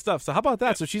this good stuff. So how about that?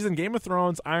 Yeah. So she's in Game of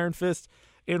Thrones, Iron Fist,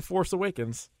 and Force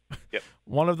Awakens. Yep.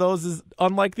 One of those is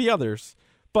unlike the others.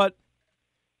 But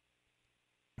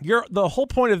the whole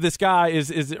point of this guy is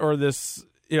his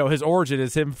origin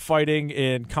is him fighting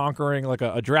and conquering like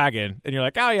a dragon, and you're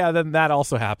like, oh yeah, then that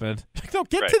also happened. Like, no,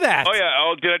 get to that. Oh yeah.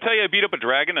 Oh, did I tell you I beat up a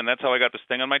dragon and that's how I got this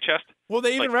thing on my chest? Well,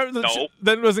 they even no.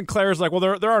 Then wasn't Claire's like, well,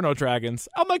 there are no dragons.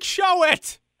 I'm like, show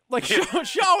it. Like,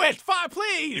 show it, fine,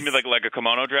 please. You mean like a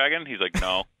kimono dragon? He's like,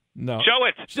 no. No. Show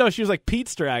it. No, she was like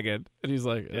Pete's dragon, and he's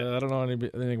like, I don't know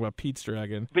anything about Pete's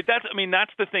dragon. But that's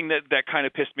the thing that kind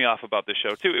of pissed me off about the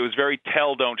show too. It was very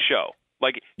tell, don't show.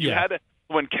 Like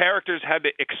when characters had to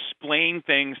explain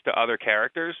things to other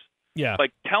characters. Yeah.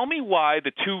 Like, tell me why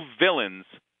the two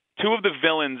of the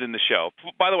villains in the show.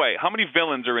 By the way, how many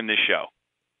villains are in this show?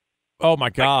 Oh my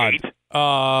God.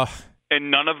 Like 8?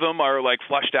 And none of them are like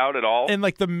fleshed out at all. And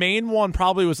like the main one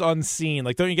probably was unseen.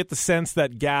 Like, don't you get the sense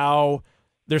that Gao?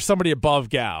 There's somebody above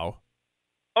Gao.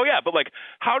 Oh yeah, but like,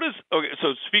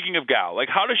 so speaking of Gao, like,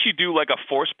 how does she do like a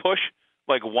force push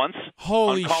like once?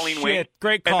 Holy on Colleen shit! Wing,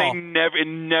 Great call. And it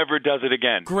never does it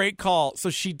again. Great call. So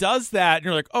she does that, and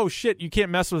you're like, oh shit, you can't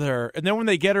mess with her. And then when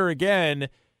they get her again,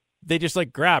 they just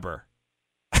like grab her.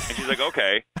 And she's like,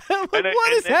 okay.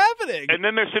 What is happening? And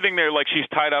then they're sitting there like she's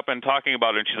tied up and talking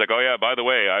about it, and she's like, oh yeah, by the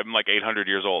way, I'm like 800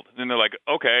 years old. And they're like,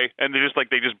 okay, and they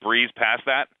just breeze past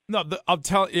that. No, I'll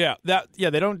tell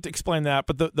they don't explain that,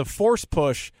 but the force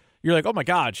push, you're like, oh my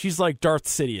God, she's like Darth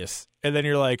Sidious, and then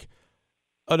you're like,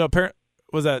 oh no,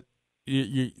 was that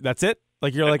you? That's it.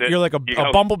 Like you're like a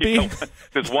bumblebee.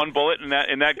 There's one bullet in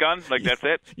that gun. Like that's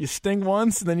it. You sting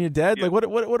once and then you're dead. Yeah. Like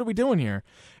what are we doing here?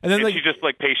 And then she's just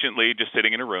like patiently just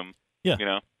sitting in a room.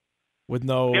 Yeah. With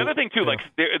no. The other thing too, like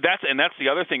that's the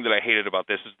other thing that I hated about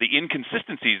this is the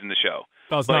inconsistencies in the show.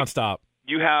 Oh, it's nonstop.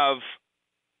 You have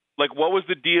like, what was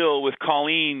the deal with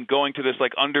Colleen going to this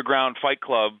like underground fight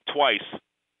club twice?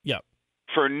 Yeah.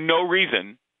 For no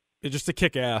reason. It's just to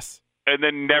kick ass. And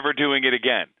then never doing it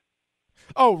again.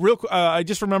 Oh, real quick! I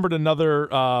just remembered another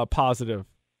positive.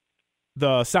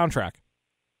 The soundtrack.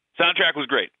 Soundtrack was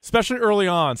great, especially early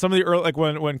on. Some of the early, like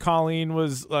when Colleen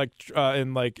was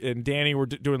and Danny were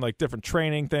doing like different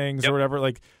training things or whatever.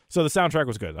 Like, so the soundtrack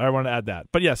was good. I wanted to add that.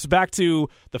 But yes, back to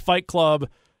the Fight Club.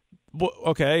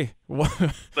 Okay.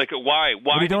 Like, why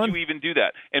did doing? you even do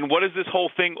that? And what is this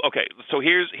whole thing? Okay, so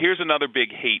here's another big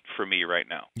hate for me right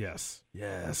now. Yes.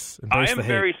 Embrace I'm the hate.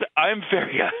 very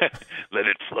let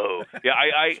it flow. Yeah,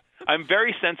 I'm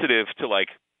very sensitive to, like,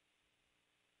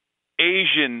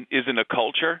 Asian isn't a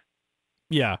culture.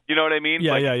 Yeah. You know what I mean?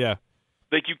 Yeah, like, yeah.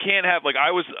 Like, you can't have, like,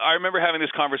 I remember having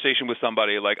this conversation with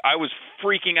somebody. Like, I was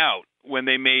freaking out when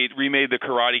they remade the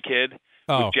Karate Kid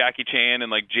with Jackie Chan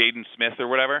and, like, Jaden Smith or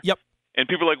whatever. Yep. And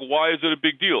people are like, why is it a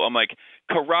big deal? I'm like,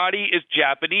 karate is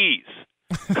Japanese.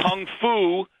 Kung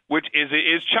Fu, which is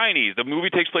Chinese. The movie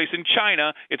takes place in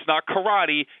China. It's not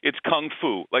karate. It's Kung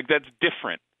Fu. Like, that's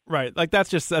different. Right. Like,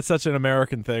 that's such an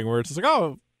American thing where it's just like,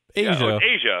 oh, Asia.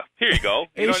 Yeah, Asia. Here you go.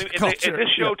 You know what I mean? Culture. And this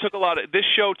show took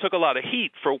a lot of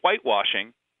heat for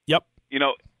whitewashing. Yep. You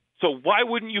know, so why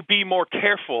wouldn't you be more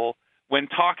careful when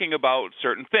talking about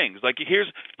certain things? Like,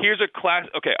 here's a class.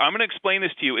 Okay, I'm going to explain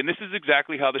this to you, and this is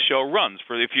exactly how the show runs.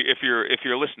 For if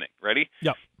you're listening, ready?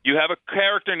 Yep. You have a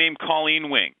character named Colleen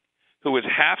Wing, who is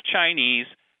half Chinese,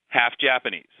 half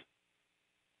Japanese.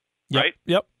 Yep. Right?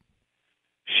 Yep.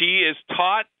 She is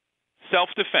taught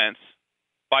self-defense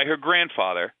by her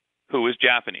grandfather, who is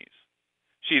Japanese.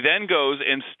 She then goes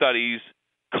and studies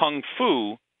Kung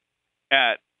Fu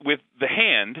with the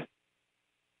hand,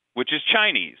 which is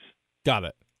Chinese. Got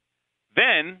it.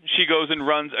 Then she goes and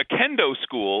runs a kendo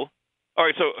school. All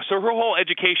right, so her whole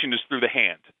education is through the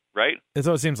hand, right?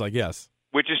 So it seems like, yes.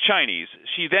 Which is Chinese.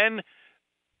 She then,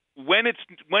 when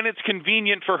it's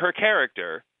convenient for her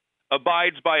character,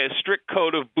 abides by a strict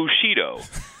code of Bushido,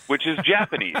 which is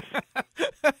Japanese.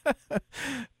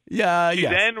 Yeah, She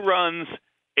then runs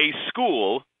a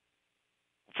school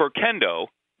for kendo,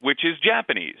 which is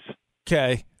Japanese.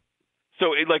 Okay.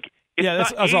 So it's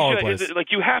that's not Asia, all over the place.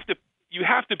 like, you have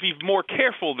to be more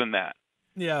careful than that.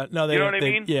 Yeah, no, you know what I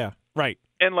mean? Yeah, right.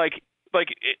 And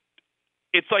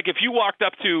it's like if you walked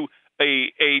up to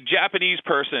a Japanese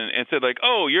person and said, like,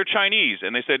 "Oh, you're Chinese,"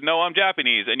 and they said, "No, I'm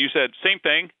Japanese," and you said, "Same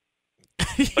thing."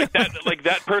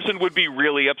 that person would be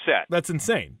really upset. That's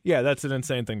insane. Yeah, that's an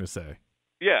insane thing to say.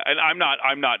 Yeah, and I'm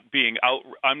not being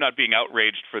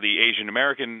outraged for the Asian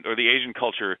American or the Asian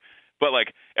culture, but,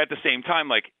 like, at the same time,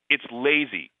 like, it's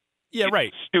lazy. Yeah, it's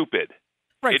right. Stupid.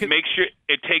 Right.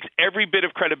 It takes every bit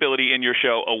of credibility in your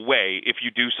show away if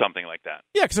you do something like that.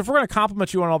 Yeah, because if we're going to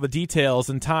compliment you on all the details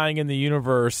and tying in the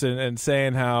universe and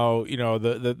saying how, you know,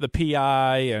 the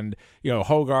PI and, you know,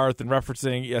 Hogarth and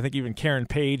referencing, I think even Karen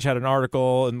Page had an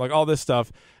article and, like, all this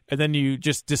stuff, and then you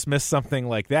just dismiss something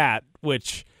like that,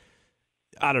 which,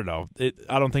 I don't know.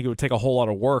 I don't think it would take a whole lot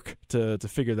of work to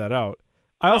figure that out.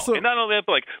 And not only that,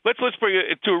 but, like, let's bring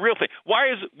it to a real thing. Why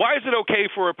is it okay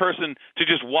for a person to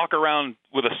just walk around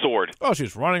with a sword? Oh, she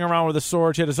was running around with a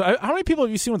sword. How many people have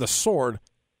you seen with a sword?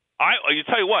 You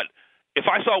tell you what, if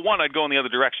I saw one, I'd go in the other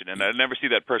direction, and I'd never see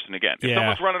that person again. If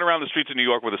someone's running around the streets of New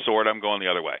York with a sword, I'm going the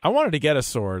other way. I wanted to get a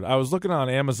sword. I was looking on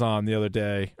Amazon the other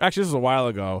day. Actually, this was a while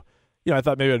ago. You know, I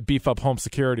thought maybe I'd beef up home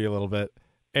security a little bit,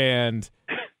 and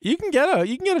you can get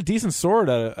a decent sword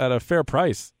at a fair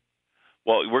price.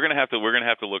 Well, we're gonna have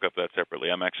to look up that separately.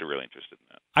 I'm actually really interested in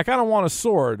that. I kind of want a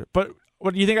sword, but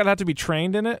what do you think? I'd have to be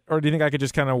trained in it, or do you think I could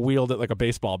just kind of wield it like a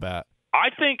baseball bat?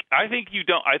 I think you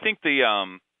don't. I think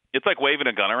it's like waving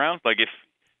a gun around. Like, if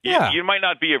you might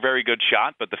not be a very good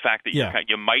shot, but the fact that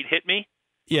you might hit me.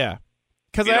 Yeah,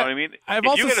 because you know what I mean.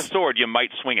 If you get a sword, you might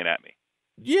swing it at me.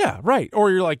 Yeah, right. Or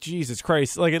you're like, Jesus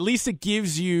Christ! Like, at least it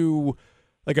gives you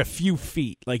like a few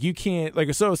feet. Like, you can't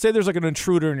so say there's like an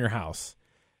intruder in your house.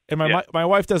 And my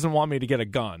wife doesn't want me to get a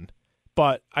gun,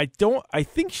 but I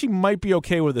think she might be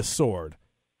okay with a sword.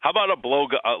 How about blow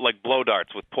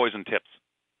darts with poison tips?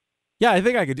 Yeah, I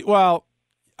think I could. Well,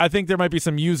 I think there might be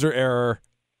some user error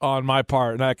on my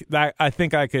part, and I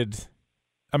think I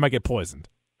might get poisoned.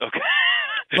 Okay,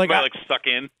 like suck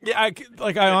in. Yeah,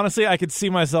 I honestly I could see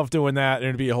myself doing that, and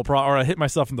it'd be a whole problem. Or I hit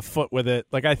myself in the foot with it.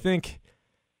 Like, I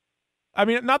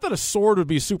mean, not that a sword would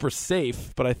be super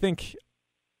safe, but I think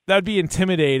that'd be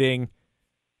intimidating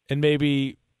and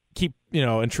maybe keep,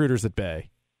 intruders at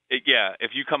bay.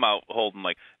 If you come out holding,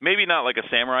 like, maybe not like a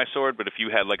samurai sword, but if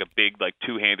you had like a big, like,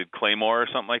 two-handed claymore or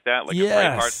something like that, like a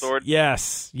Braveheart sword.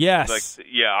 Yes. Like,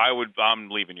 I'm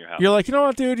leaving your house. You're like, you know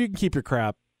what, dude? You can keep your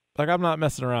crap. Like, I'm not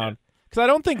messing around. Because I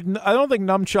don't think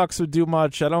nunchucks would do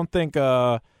much. I don't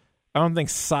think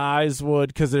size would,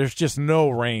 because there's just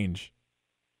no range.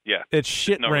 Yeah, it's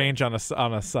shit range on a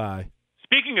sai.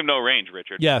 Speaking of no range,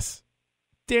 Richard. Yes.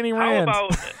 Danny Rand. How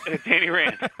about Danny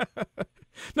Rand?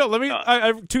 No, let me. I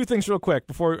have two things real quick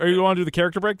before. Are you want to do the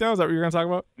character breakdown? Is that what you're going to talk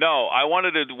about? No, I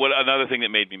wanted to. Another thing that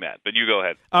made me mad, but you go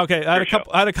ahead. Okay, I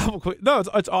had a couple quick. No,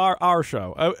 it's our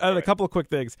show. I had a couple of quick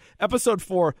things. Episode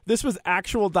 4. This was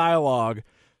actual dialogue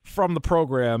from the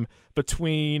program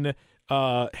between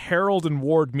Harold and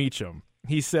Ward Meacham.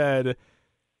 He said,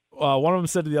 one of them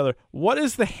said to the other, "What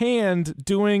is the hand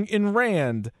doing in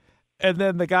Rand?" And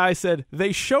then the guy said,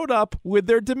 "They showed up with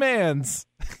their demands."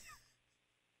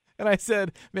 And I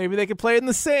said, maybe they could play it in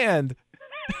the sand.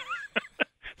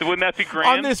 Wouldn't that be grand?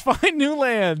 On this fine new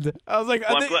land. I was like,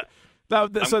 well,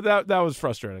 that was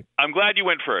frustrating. I'm glad you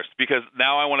went first, because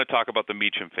now I want to talk about the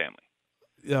Meacham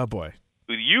family. Oh, boy.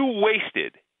 You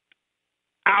wasted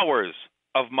hours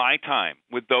of my time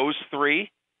with those three,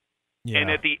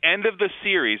 and at the end of the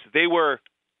series, they were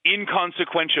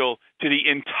inconsequential to the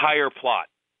entire plot.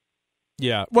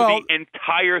 Yeah, well, the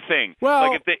entire thing. Well,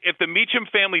 like if the Meacham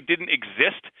family didn't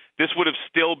exist, this would have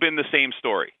still been the same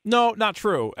story. No, not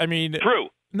true. I mean, true.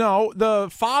 No, the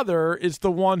father is the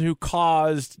one who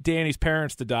caused Danny's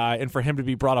parents to die, and for him to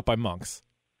be brought up by monks.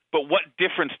 But what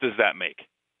difference does that make?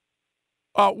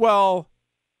 Well,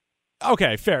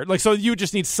 okay, fair. Like, so you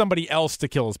just need somebody else to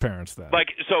kill his parents then. Like,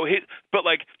 so but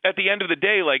like at the end of the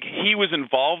day, like he was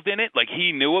involved in it, like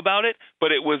he knew about it,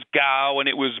 but it was Gao and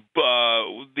it was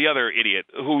the other idiot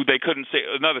who they couldn't say.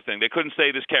 Another thing, they couldn't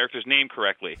say this character's name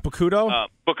correctly. Bakuto?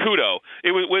 Bakuto.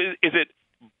 Is it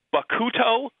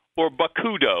Bakuto or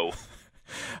Bakudo?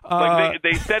 Like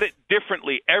they said it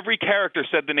differently. Every character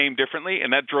said the name differently,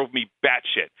 and that drove me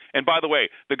batshit. And by the way,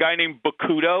 the guy named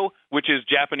Bakudo, which is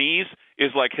Japanese,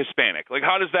 is like Hispanic. Like,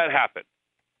 how does that happen?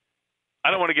 I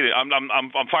don't want to get it.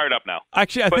 I'm fired up now.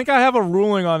 Actually, I think I have a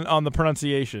ruling on the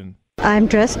pronunciation. I'm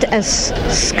dressed as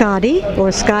Scotty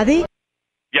or Scotty.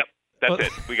 Yep, that's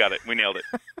it. We got it. We nailed it.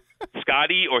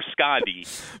 Scotty or Scotty.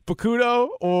 Bakudo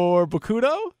or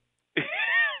Bakudo? Yeah.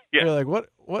 You're like, what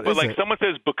but is like it? someone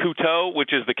says Bakuto,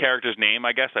 which is the character's name,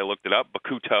 I guess. I looked it up,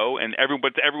 Bakuto, and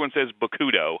everyone says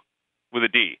Bakudo with a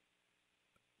D.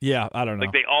 Yeah, I don't know.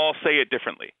 Like they all say it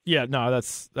differently. Yeah, no,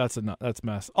 that's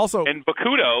mess. Also, and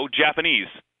Bakudo, Japanese.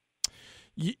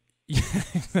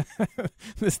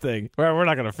 This thing, we're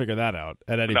not going to figure that out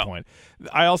at any point.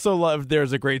 I also love.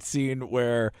 There's a great scene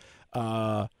where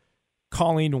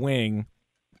Colleen Wing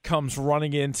comes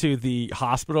running into the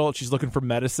hospital. She's looking for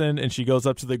medicine, and she goes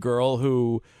up to the girl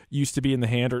who used to be in the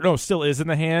hand, or no, still is in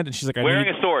the hand, and she's like, wearing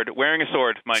a sword,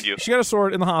 mind you. She got a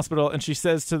sword in the hospital, and she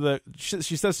says to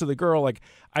the girl, like,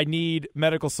 I need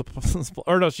medical supplies.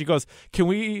 Or no, she goes, can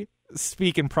we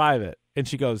speak in private? And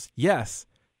she goes, yes.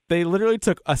 They literally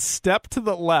took a step to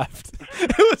the left.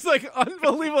 It was like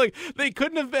unbelievable. Like, they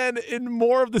couldn't have been in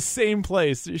more of the same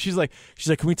place. She's like,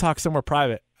 can we talk somewhere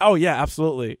private? Oh yeah,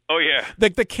 absolutely. Oh yeah.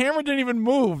 Like the camera didn't even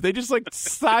move. They just like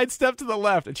sidestepped to the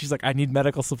left, and she's like, I need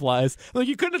medical supplies. Like,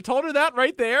 you couldn't have told her that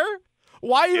right there.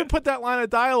 Why even put that line of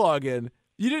dialogue in?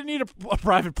 You didn't need a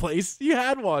private place. You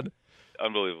had one.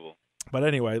 Unbelievable. But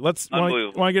anyway, want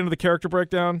to get into the character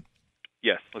breakdown?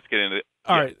 Yes, let's get into it.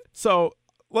 All right, so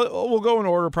we'll go in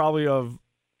order probably of.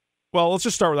 Well, let's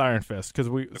just start with Iron Fist because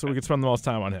we can spend the most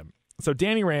time on him. So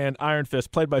Danny Rand, Iron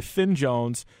Fist, played by Finn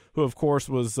Jones, who of course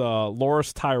was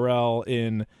Loras Tyrell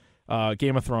in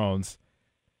Game of Thrones.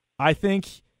 I'm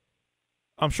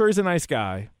sure he's a nice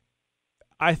guy.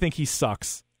 I think he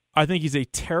sucks. I think he's a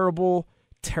terrible,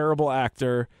 terrible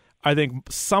actor. I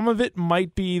think some of it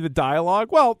might be the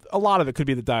dialogue. Well, a lot of it could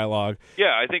be the dialogue.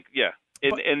 Yeah, I think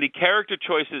and the character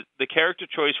choice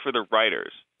for the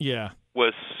writers,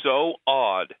 was so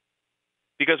odd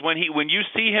because when you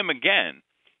see him again.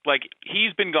 Like,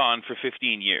 he's been gone for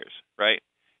 15 years, right?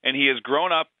 And he has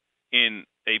grown up in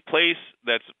a place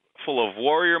that's full of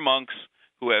warrior monks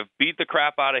who have beat the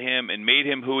crap out of him and made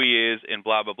him who he is and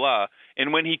blah, blah, blah.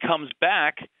 And when he comes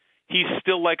back, he's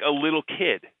still like a little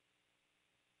kid.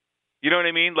 You know what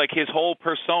I mean? Like, his whole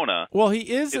persona. Well,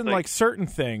 he is in like certain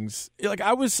things. Like,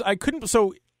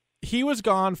 so he was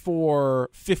gone for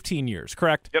 15 years,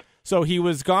 correct? Yep. So he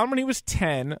was gone when he was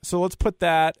 10. So let's put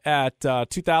that at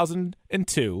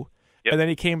 2002. Yep. And then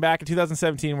he came back in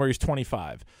 2017 where he's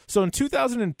 25. So in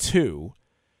 2002,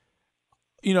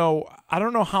 I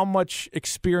don't know how much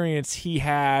experience he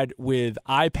had with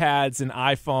iPads and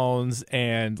iPhones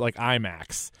and like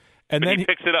iMacs. And then he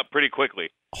picks it up pretty quickly.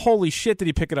 Holy shit, did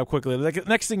he pick it up quickly? Like,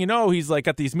 next thing you know, he's like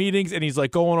at these meetings and he's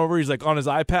like going over, he's like on his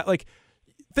iPad. Like,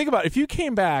 think about it. If you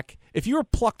came back, if you were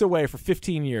plucked away for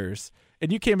 15 years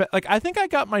and you came back, like, I think I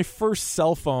got my first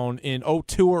cell phone in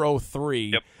 02 or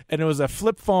 03, and it was a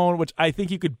flip phone, which I think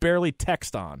you could barely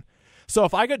text on. So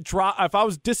if I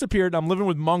was disappeared and I'm living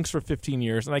with monks for 15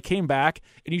 years and I came back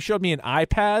and you showed me an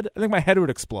iPad, I think my head would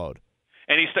explode.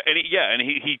 And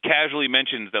he casually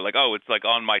mentions that like, oh, it's like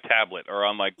on my tablet or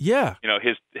on like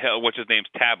his what's his name's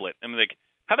tablet. I'm like,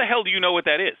 how the hell do you know what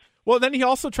that is? Well, then he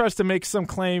also tries to make some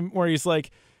claim where he's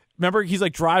like, remember he's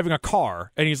like driving a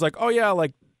car and he's like, oh yeah,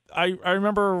 like I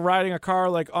remember riding a car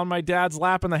like on my dad's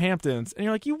lap in the Hamptons, and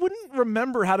you're like, you wouldn't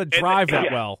remember how to drive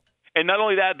that well. And not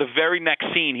only that, the very next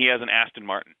scene he has an Aston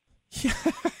Martin.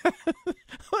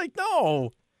 Like,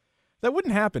 no. That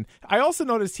wouldn't happen. I also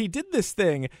noticed he did this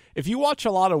thing. If you watch a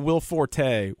lot of Will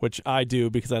Forte, which I do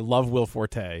because I love Will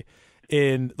Forte,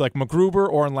 in like MacGruber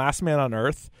or in Last Man on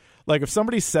Earth, like if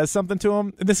somebody says something to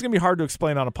him, and this is going to be hard to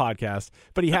explain on a podcast,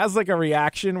 but he has like a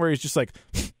reaction where he's just like,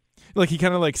 like he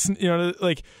kind of like,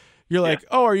 like you're like,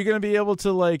 oh, are you going to be able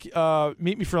to like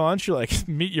meet me for lunch? You're like,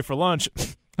 meet you for lunch?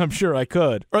 I'm sure I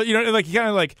could. Or, like he kind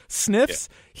of like sniffs.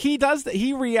 Yeah. He does that.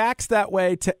 He reacts that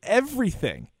way to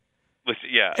everything.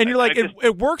 Yeah, and you're like,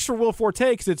 it works for Will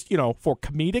Forte because it's for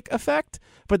comedic effect,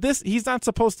 but he's not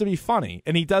supposed to be funny,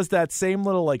 and he does that same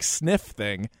little like sniff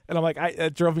thing, and I'm like,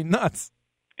 it drove me nuts.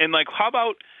 And like, how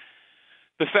about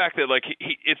the fact that like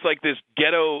it's like this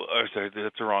ghetto? Sorry,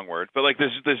 that's the wrong word, but like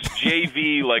this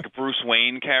JV like Bruce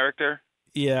Wayne character.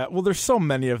 Yeah, well, there's so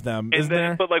many of them, isn't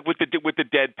there? But like with the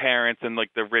dead parents and like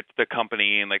the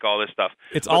company and like all this stuff.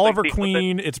 It's Oliver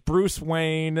Queen, it's Bruce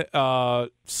Wayne,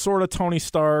 sort of Tony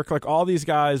Stark, like all these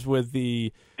guys with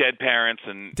the dead parents,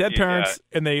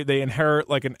 and they inherit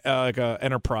like a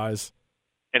enterprise,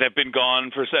 and have been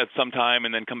gone for some time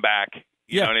and then come back.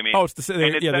 You know what I mean? Oh,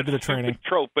 they do the training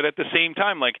trope, but at the same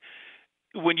time, like.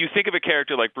 When you think of a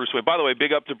character like Bruce Wayne, by the way,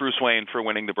 big up to Bruce Wayne for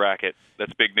winning the bracket.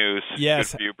 That's big news.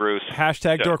 Yes. Good for you, Bruce.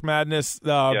 Hashtag Dork Madness.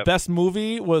 Best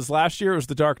movie was last year. It was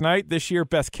The Dark Knight. This year,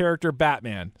 best character,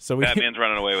 Batman. So Batman's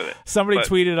running away with it. Somebody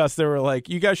tweeted us. They were like,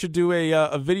 you guys should do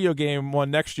a video game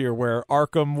one next year where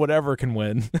Arkham whatever can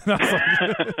win. And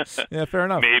I was like, yeah, fair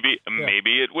enough. Maybe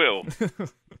it will.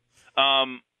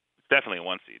 Definitely a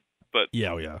one seed. But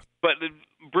But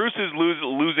Bruce is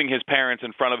losing his parents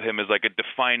in front of him is like a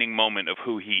defining moment of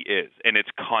who he is, and it's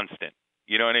constant.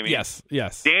 You know what I mean?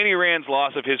 Yes. Danny Rand's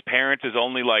loss of his parents is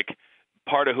only like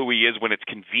part of who he is when it's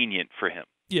convenient for him.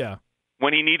 Yeah.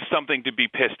 When he needs something to be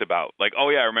pissed about, like, oh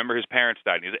yeah, I remember his parents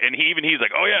died, and he's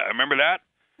like, oh yeah, I remember that.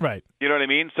 Right. You know what I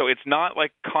mean? So it's not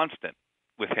like constant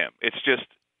with him. It's just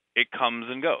it comes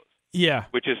and goes. Yeah.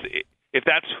 Which is. If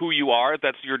that's who you are, if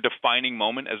that's your defining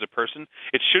moment as a person,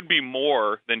 it should be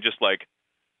more than just like,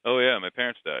 oh, yeah, my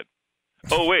parents died.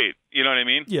 Oh, wait. You know what I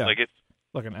mean? Yeah. Like it's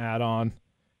like an add-on.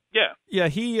 Yeah. Yeah.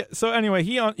 He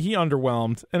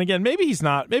underwhelmed. And again, maybe he's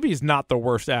not the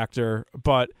worst actor,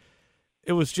 but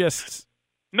it was just.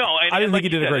 No, I didn't think he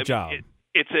did a great job.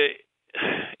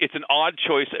 It's an odd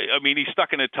choice. I mean, he's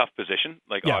stuck in a tough position,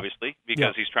 obviously,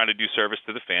 because he's trying to do service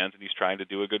to the fans and he's trying to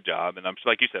do a good job. And I'm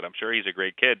like you said, I'm sure he's a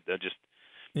great kid. Just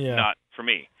not for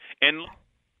me. And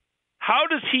how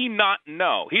does he not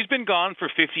know? He's been gone for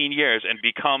 15 years and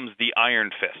becomes the Iron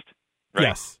Fist.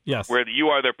 Right? Yes. Where you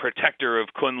are the protector of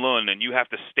Kunlun and you have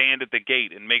to stand at the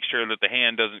gate and make sure that the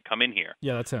hand doesn't come in here.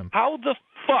 Yeah, that's him. How the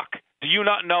fuck do you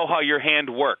not know how your hand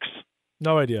works?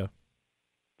 No idea.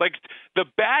 Like, the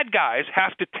bad guys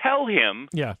have to tell him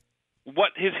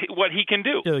what he can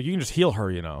do. Yeah, you can just heal her,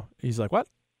 He's like, what?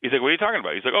 He's like, what are you talking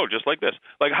about? He's like, oh, just like this.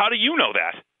 Like, how do you know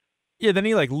that? Yeah, then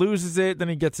he, like, loses it, then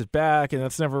he gets it back, and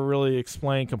that's never really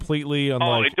explained completely.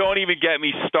 Don't even get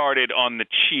me started on the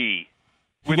chi.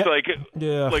 Which,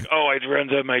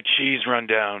 my chi's run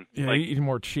down. Yeah, like, you need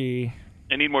more chi.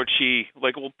 I need more chi.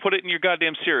 Like, well, put it in your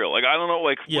goddamn cereal. Like, I don't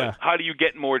know, how do you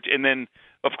get more? And then,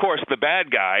 of course, the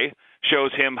bad guy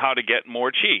shows him how to get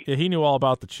more chi. Yeah, he knew all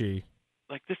about the chi.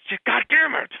 Like this,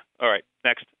 goddamn it! All right,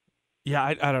 next. Yeah,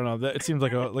 I don't know. It seems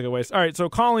like a waste. All right, so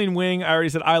Colleen Wing, I already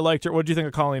said I liked her. What do you think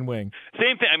of Colleen Wing?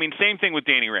 Same thing. I mean, same thing with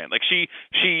Danny Rand. Like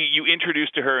you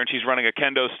introduced to her, and she's running a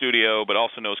kendo studio, but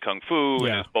also knows kung fu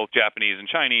and is both Japanese and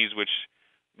Chinese, which,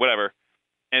 whatever.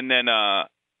 And then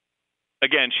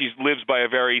again, she lives by a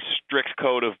very strict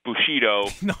code of Bushido.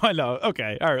 No, I know.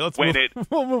 Okay, all right.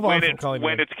 We'll move on from Colleen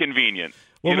Wing. When it's convenient.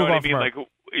 We'll move on what I mean? Like,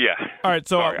 yeah. All right.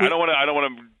 So I don't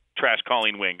want to trash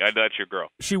Colleen Wing. That's your girl.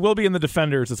 She will be in the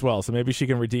Defenders as well, so maybe she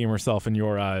can redeem herself in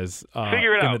your eyes.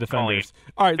 Figure it in out, the Defenders.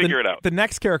 Colleen. All right. Figure it out. The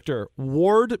next character,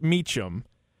 Ward Meacham.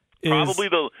 Probably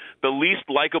the least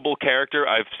likable character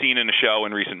I've seen in a show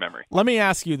in recent memory. Let me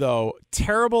ask you though: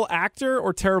 terrible actor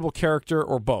or terrible character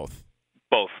or both?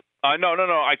 Both. No.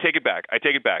 I take it back.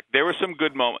 There were some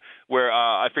good moments where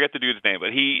I forget the dude's name, but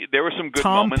there were some good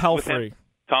moments with him.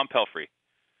 Tom Pelphrey.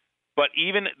 But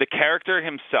even the character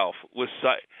himself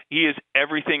he is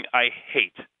everything I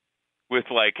hate. With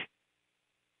like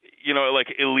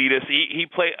elitist.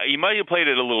 He might have played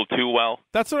it a little too well.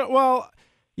 That's what. Well,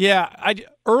 Yeah,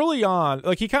 early on,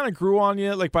 like he kind of grew on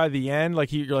you. Like by the end, like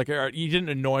he didn't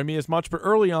annoy me as much. But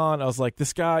early on, I was like,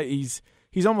 this guy, he's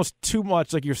almost too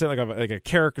much. Like you were saying, like a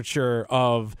caricature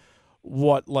of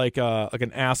what like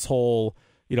an asshole,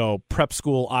 prep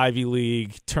school Ivy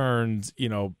League turned,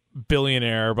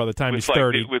 billionaire by the time he's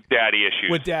 30 with daddy issues.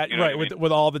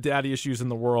 With all the daddy issues in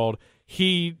the world.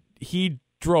 He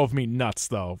drove me nuts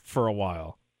though for a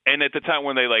while. And at the time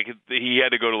when he had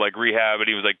to go to like rehab and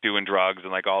he was like doing drugs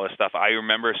and like all this stuff, I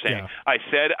remember saying, I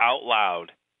said out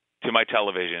loud to my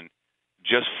television,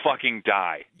 just fucking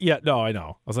die. Yeah, no, I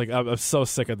know. I was like, I'm so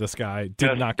sick of this guy.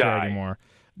 Did not care anymore.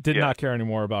 Did not care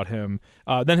anymore about him.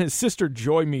 Then his sister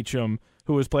Joy Meacham,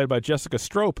 who was played by Jessica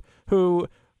Strope, who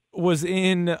was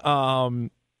in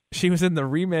she was in the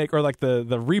remake or like the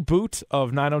reboot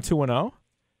of 90210,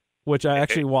 which I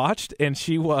actually watched, and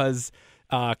she was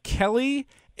Kelly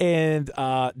and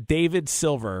David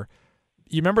Silver.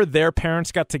 You remember their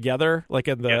parents got together like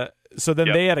in the so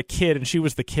then they had a kid and she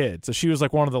was the kid. So she was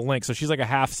like one of the links. So she's like a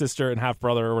half sister and half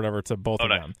brother or whatever to both of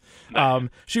them. Nice.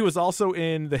 She was also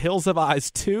in The Hills Have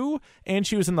Eyes 2 and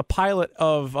she was in the pilot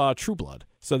of True Blood.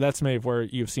 So that's maybe where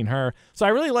you've seen her. So I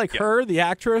really like her, the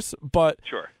actress, but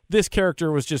this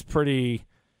character was just pretty.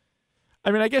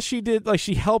 I mean, I guess she did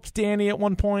she helped Danny at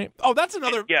one point. Oh, that's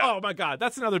another. Oh my God,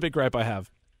 that's another big gripe I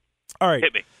have. All right,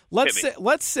 hit me.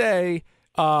 Let's say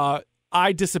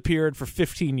I disappeared for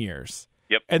 15 years.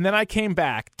 Yep. And then I came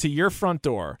back to your front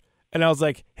door, and I was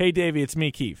like, "Hey, Davey, it's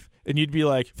me, Keith." And you'd be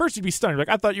like, first you'd be stunned, like,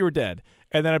 "I thought you were dead."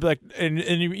 And then I'd be like, and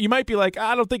you might be like,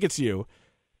 "I don't think it's you."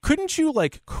 Couldn't you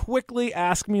like quickly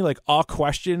ask me like a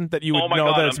question that you would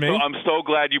know that it's me? I'm so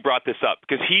glad you brought this up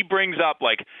because he brings up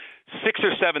like 6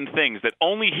 or 7 things that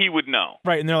only he would know.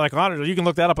 Right, and they're like, "Oh, you can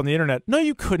look that up on the internet." No,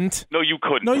 you couldn't. No, you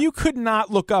couldn't. No, you could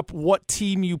not look up what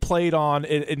team you played on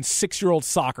in 6-year-old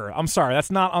soccer. I'm sorry,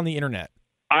 that's not on the internet.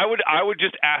 I would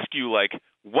just ask you like,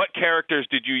 what characters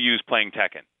did you use playing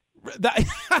Tekken?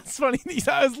 That's funny.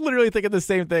 I was literally thinking the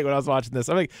same thing when I was watching this.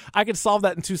 I'm like, I could solve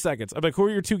that in 2 seconds. I'm like, who are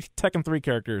your 2 Tekken 3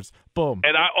 characters? Boom.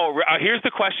 And here's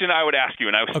the question I would ask you,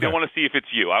 and I still want to see if it's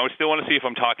you. I would still want to see if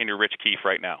I'm talking to Rich Keefe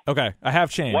right now. Okay, I have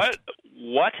changed.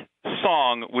 What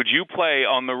song would you play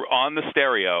on the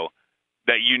stereo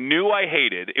that you knew I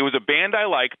hated? It was a band I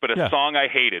liked, but a song I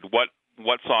hated.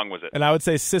 What song was it? And I would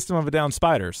say System of a Down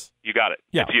Spiders. You got it.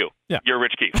 Yeah. It's you. Yeah. You're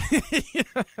Rich Keefe.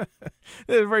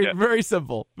 Very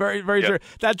simple. Very, very true.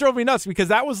 That drove me nuts because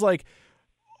that was like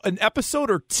an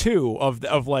episode or 2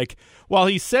 of like, while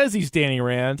he says he's Danny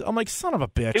Rand, I'm like, son of a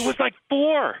bitch. It was like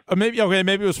 4. Maybe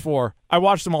it was 4. I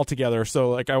watched them all together,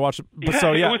 so like I watched. It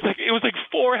was like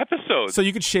 4 episodes. So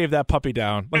you could shave that puppy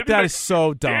down. Like that is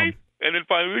so dumb. And then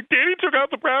finally, Danny took out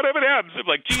the brown M&Ms. I'm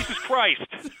like, Jesus Christ.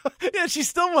 Yeah, she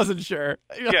still wasn't sure.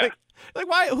 Like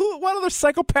why? What other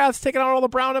psychopaths taking out all the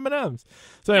brown M&Ms?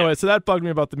 So anyway, so that bugged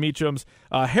me about the Meachams.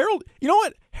 Harold, you know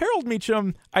what? Harold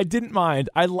Meacham, I didn't mind.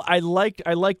 I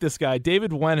liked this guy,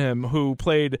 David Wenham, who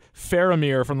played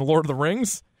Faramir from The Lord of the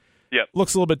Rings. Yep.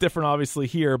 Looks a little bit different, obviously,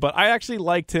 here, but I actually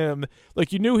liked him.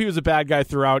 Like, you knew he was a bad guy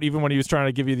throughout, even when he was trying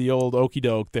to give you the old okey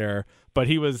doke there. But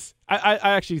he was. I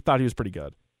actually thought he was pretty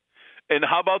good. And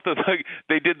how about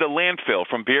they did the landfill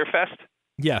from Beer Fest?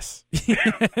 Yes.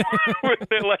 Where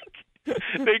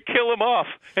they kill him off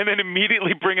and then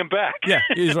immediately bring him back. Yeah,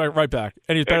 he's right back,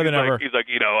 and he's better than ever. He's like,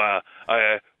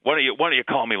 why don't you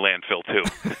call me Landfill too?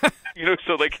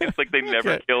 So like it's like they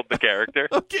never killed the character.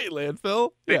 Okay,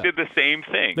 Landfill. They did the same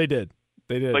thing. They did.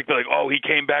 Like they're like, oh, he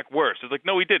came back worse. It's like,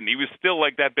 no, he didn't. He was still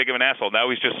like that big of an asshole. Now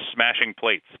he's just smashing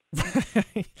plates.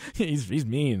 he's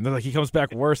mean. They're like he comes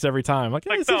back worse every time. Like,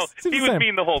 he was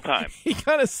mean the whole time. He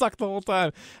kind of sucked the whole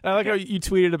time. And I like how you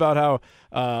tweeted about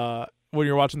how when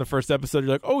you're watching the first episode,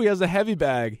 you're like, oh, he has a heavy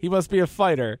bag. He must be a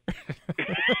fighter.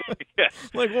 Yeah.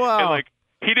 Like, wow. And like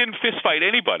he didn't fist fight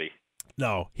anybody.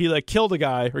 No, he like killed a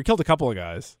guy or he killed a couple of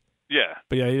guys. Yeah,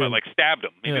 but like stabbed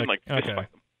him. He didn't like fist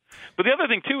fight them. But the other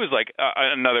thing too is like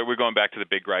we're going back to the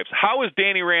big gripes. How is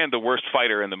Danny Rand the worst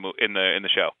fighter in the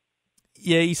show?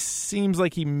 Yeah, he seems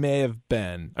like he may have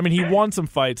been. I mean, he won some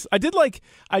fights. I did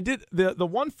the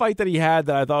one fight that he had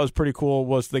that I thought was pretty cool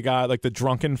was the guy like the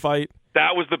drunken fight.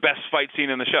 That was the best fight scene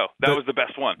in the show. That was the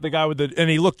best one. The guy and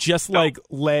he looked just like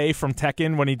Lei from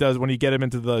Tekken when you get him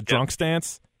into the drunk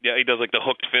stance. Yeah, he does like the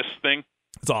hooked fist thing.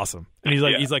 It's awesome. And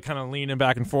he's like kind of leaning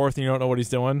back and forth and you don't know what he's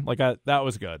doing. Like that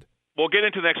was good. We'll get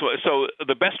into the next one. So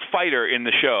the best fighter in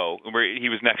the show, where he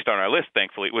was next on our list,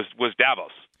 thankfully, was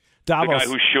Davos. The guy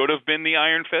who should have been the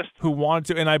Iron Fist. Who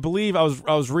wanted to, and I believe I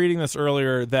was reading this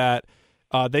earlier that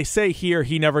they say here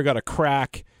he never got a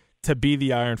crack to be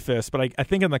the Iron Fist, but I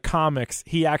think in the comics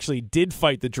he actually did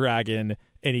fight the dragon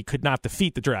and he could not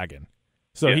defeat the dragon.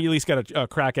 So he at least got a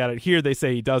crack at it. Here they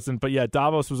say he doesn't, but yeah,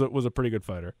 Davos was a pretty good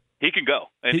fighter. He can go,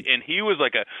 and he was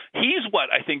like he's what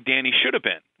I think Danny should have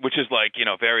been, which is like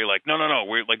very like no,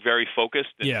 we're like very focused.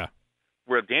 Yeah,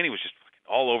 where Danny was just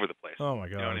fucking all over the place. Oh my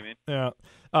god, you know what I mean? Yeah,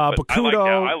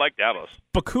 Bakudo. I like Davos.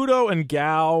 Bakudo and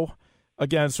Gao,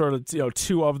 again, sort of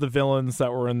two of the villains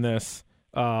that were in this.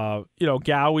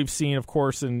 Gao we've seen, of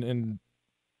course, in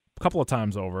a couple of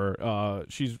times over.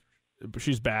 She's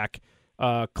back.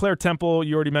 Claire Temple,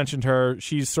 you already mentioned her.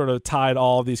 She's sort of tied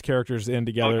all of these characters in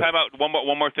together. Time out. One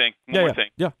more thing. One more thing.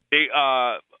 Yeah.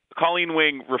 Colleen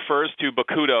Wing refers to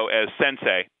Bakudo as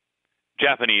sensei,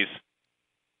 Japanese.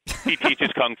 He teaches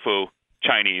kung fu,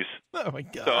 Chinese. Oh my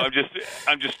god. So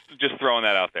I'm just throwing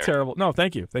that out there. Terrible. No,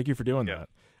 thank you for doing that.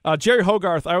 Jerry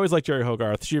Hogarth, I always like Jerry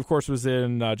Hogarth. She, of course, was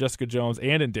in Jessica Jones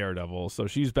and in Daredevil, so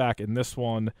she's back in this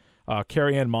one.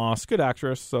 Carrie Ann Moss, good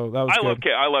actress, so that was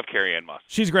good. I love Carrie Ann Moss.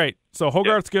 She's great. So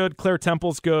Hogarth's good. Claire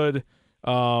Temple's good.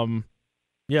 Those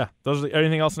are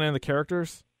anything else in any of the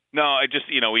characters? No, I just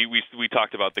we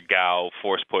talked about the Gao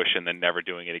force push and then never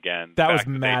doing it again. That was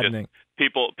maddening.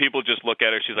 People just look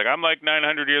at her. She's like, I'm like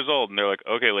 900 years old, and they're like,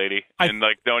 okay, lady, and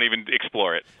like don't even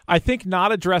explore it. I think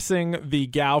not addressing the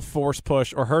Gao force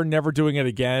push or her never doing it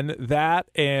again, that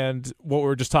and what we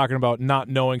were just talking about, not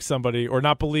knowing somebody or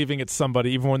not believing it's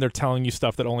somebody, even when they're telling you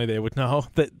stuff that only they would know.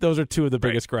 Those are two of the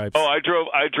biggest gripes. Oh, I drove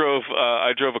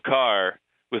a car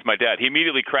with my dad. He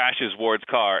immediately crashes Ward's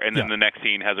car, and then the next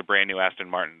scene has a brand new Aston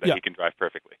Martin that he can drive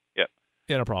perfectly. Yeah,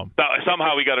 no problem.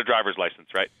 Somehow he got a driver's license,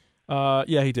 right?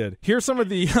 Yeah, he did. Here's some of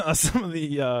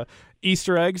the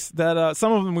Easter eggs that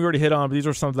some of them we already hit on, but these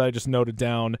are some that I just noted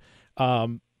down.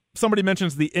 Somebody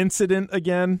mentions the incident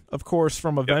again, of course,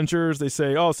 from Avengers. They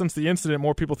say, oh, since the incident,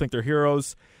 more people think they're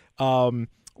heroes.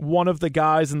 One of the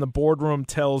guys in the boardroom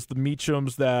tells the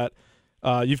Meachums that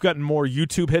you've gotten more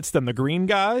YouTube hits than the Green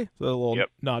Guy. So a little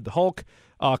nod to Hulk.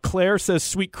 Claire says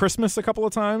 "Sweet Christmas" a couple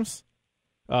of times.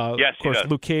 Yes, of course,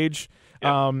 Luke Cage.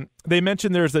 Yep. They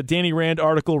mentioned there's a Danny Rand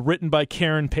article written by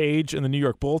Karen Page in the New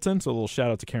York Bulletin, so a little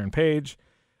shout out to Karen Page.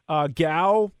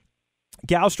 Gao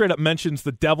straight up mentions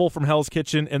the devil from Hell's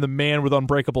Kitchen and the man with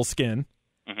unbreakable skin.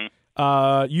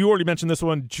 Mm-hmm. You already mentioned this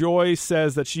one. Joy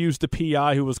says that she used a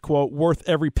PI who was, quote, worth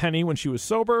every penny when she was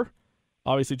sober.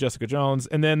 Obviously Jessica Jones.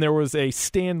 And then there was a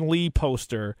Stan Lee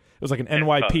poster. It was like an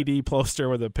NYPD poster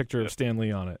with a picture of Stan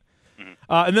Lee on it. Mm-hmm.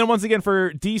 And then once again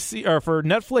for DC or for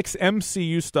Netflix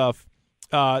MCU stuff,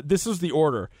 this is the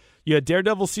order. You had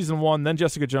Daredevil season 1, then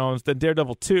Jessica Jones, then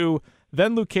Daredevil 2,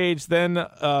 then Luke Cage, then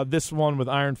this one with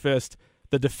Iron Fist.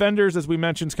 The Defenders, as we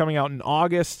mentioned, is coming out in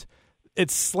August.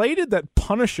 It's slated that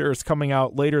Punisher is coming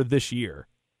out later this year,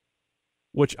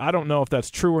 which I don't know if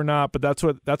that's true or not, but that's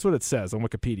what it says on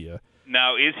Wikipedia.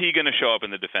 Now, is he going to show up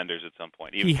in the Defenders at some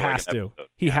point? He has to.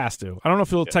 He has to. I don't know if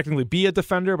he'll technically be a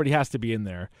Defender, but he has to be in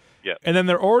there. Yeah. And then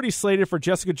they're already slated for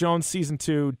Jessica Jones season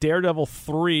 2, Daredevil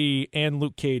 3, and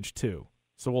Luke Cage 2.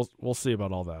 So we'll see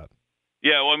about all that.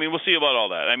 Yeah, well, I mean, we'll see about all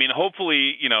that. I mean,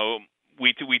 hopefully,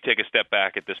 we take a step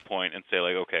back at this point and say,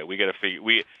 like, okay, we got to figure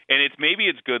and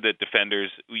it's good that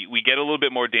Defenders we get a little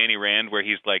bit more Danny Rand where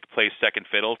he's like plays second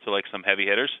fiddle to like some heavy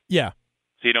hitters. Yeah.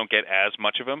 So you don't get as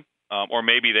much of him. Or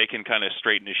maybe they can kind of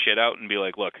straighten his shit out and be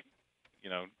like, look, you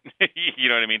know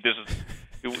what I mean? This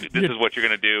is what you're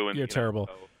going to do. And you're terrible.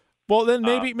 Well, then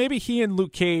maybe he and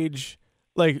Luke Cage,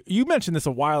 like you mentioned this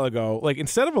a while ago, like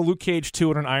instead of a Luke Cage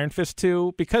 2 and an Iron Fist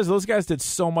 2, because those guys did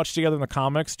so much together in the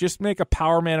comics, just make a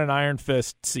Power Man and Iron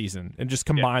Fist season and just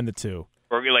combine the two.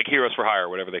 Or like Heroes for Hire,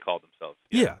 whatever they called themselves.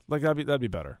 Yeah, like that'd be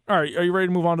better. All right, are you ready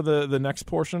to move on to the next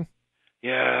portion?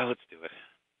 Yeah, let's do it.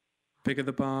 Pick of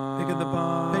the pod. Pick of the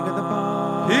pod. Pick of the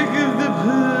pod. Pick of the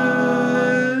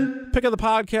pod. Pick of the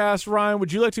podcast. Ryan,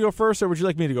 would you like to go first, or would you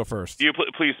like me to go first? You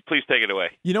please take it away.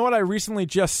 You know what I recently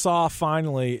just saw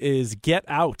finally is Get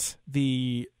Out,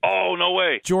 the no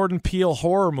way Jordan Peele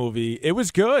horror movie. It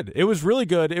was good. It was really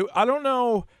good. I don't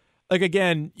know. Like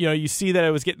again, you see that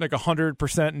it was getting like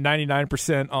 100% and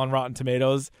 99% on Rotten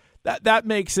Tomatoes. That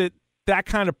makes it. That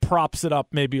kind of props it up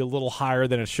maybe a little higher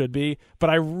than it should be, but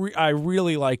I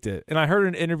really liked it. And I heard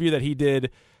an interview that he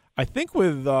did, I think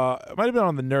with, it might have been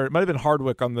on it might have been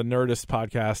Hardwick on the Nerdist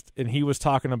podcast, and he was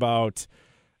talking about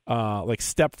like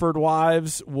Stepford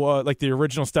Wives, like the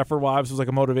original Stepford Wives was like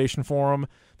a motivation for him.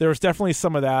 There was definitely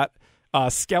some of that.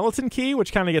 Skeleton Key,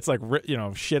 which kind of gets like,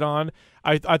 shit on.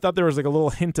 I thought there was like a little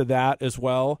hint of that as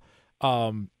well.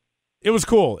 It was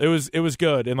cool. It was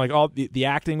good, and like all the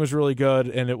acting was really good,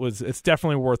 and it's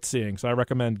definitely worth seeing. So I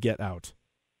recommend Get Out.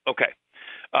 Okay,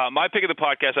 my pick of the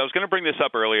podcast. I was going to bring this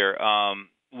up earlier.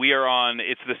 We are on.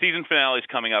 It's the season finale is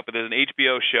coming up, but there's an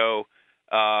HBO show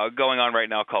going on right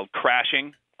now called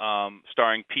Crashing.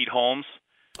 starring Pete Holmes.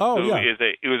 Oh, who yeah.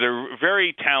 It was a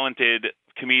very talented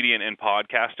comedian and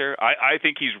podcaster. I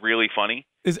think he's really funny.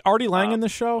 Is Artie Lang in the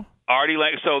show? Artie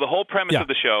Lang. So the whole premise of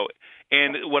the show,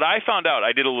 and what I found out,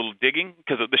 I did a little digging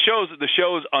because the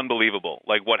show's unbelievable.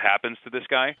 Like what happens to this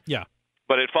guy. Yeah.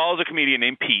 But it follows a comedian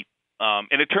named Pete,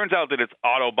 and it turns out that it's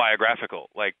autobiographical.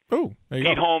 Like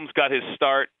Pete Holmes got his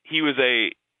start. He was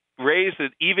raised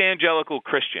an evangelical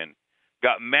Christian,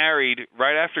 got married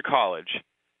right after college,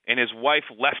 and his wife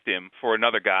left him for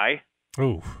another guy.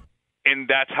 Ooh. And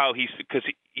that's how because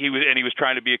he was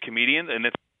trying to be a comedian, and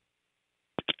that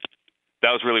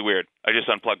was really weird. I just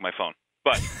unplugged my phone,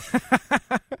 but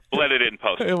we'll edit it in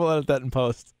post. We'll edit that in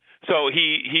post. So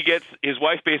he gets his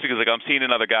wife basically is like, I'm seeing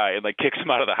another guy, and like kicks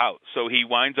him out of the house. So he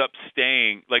winds up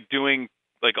staying, like doing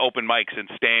like open mics and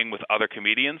staying with other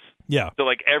comedians. Yeah. So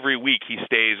like every week he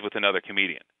stays with another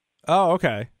comedian. Oh,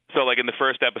 okay. So like in the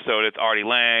first episode it's Artie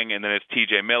Lang, and then it's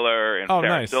T.J. Miller and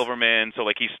Sarah Silverman. So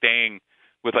like he's staying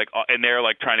with like, and they're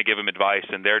like trying to give him advice,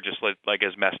 and they're just like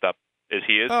as messed up as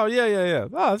he is. Oh yeah.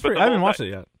 Oh, that's pretty. I haven't watched it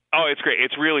yet. Oh, it's great.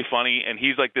 It's really funny, and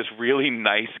he's like this really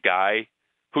nice guy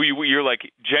who you're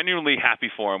like genuinely happy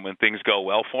for him when things go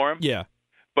well for him. Yeah.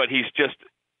 But he's just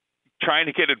trying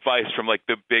to get advice from like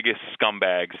the biggest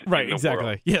scumbags. Right. In the Exactly.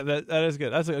 world. Yeah. That is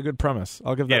good. That's a good premise.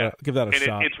 I'll give that a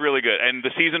shot. It's really good, and the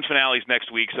season finale's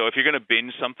next week. So if you're going to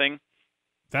binge something,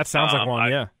 that sounds like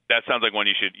one. Yeah. That sounds like one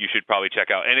you should probably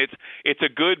check out. And it's a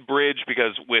good bridge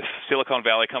because with Silicon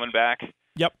Valley coming back.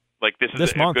 Yep. Like this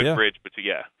is a good bridge, but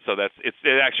yeah. So it's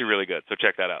actually really good. So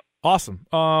check that out. Awesome.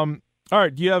 All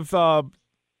right. Do you have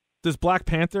does Black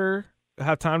Panther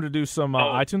have time to do some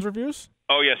iTunes reviews?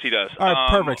 Oh yes, he does. All right,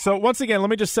 perfect. So once again, let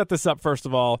me just set this up first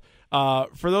of all.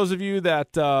 For those of you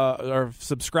that are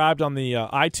subscribed on the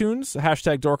iTunes,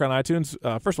 #Dork on iTunes,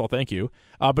 first of all, thank you.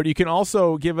 But you can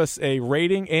also give us a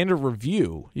rating and a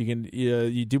review. You can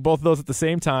you do both of those at the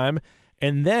same time.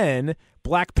 And then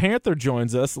Black Panther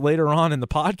joins us later on in the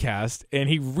podcast, and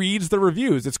he reads the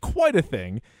reviews. It's quite a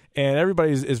thing, and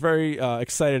everybody is very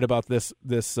excited about this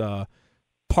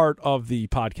part of the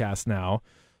podcast now.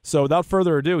 So without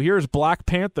further ado, here's Black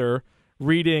Panther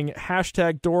reading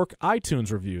 #Dork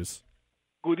iTunes reviews.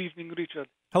 Good evening, Richard.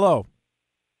 Hello.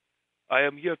 I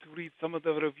am here to read some of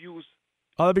the reviews.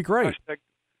 Oh, that'd be great.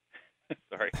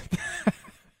 Sorry.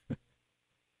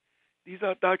 These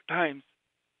are dark times.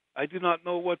 I do not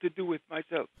know what to do with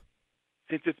myself.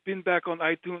 Since it's been back on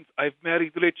iTunes, I've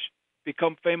married rich,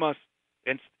 become famous,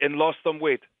 and lost some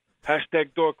weight.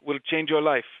 #Dork will change your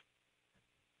life.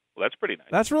 Well, that's pretty nice.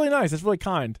 That's really nice. That's really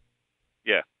kind.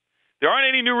 Yeah. There aren't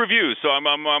any new reviews, so I'm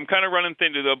kind of running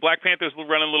thin. The Black Panther's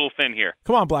running a little thin here.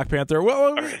 Come on, Black Panther.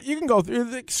 Well, you can go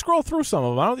through, scroll through some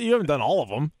of them. You haven't done all of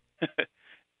them.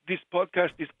 This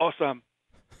podcast is awesome.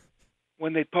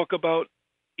 When they talk about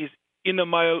is inner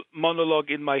monologue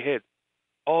in my head.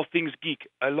 All things geek.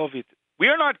 I love it. We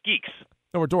are not geeks.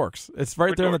 No, we're dorks. It's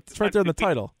right there. It's right there in the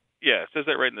title. Yeah, it says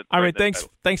that right in the. I mean,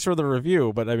 thanks for the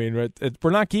review, but I mean,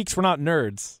 we're not geeks. We're not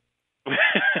nerds.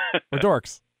 We're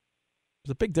dorks.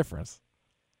 There's a big difference.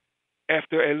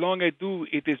 After a long ado,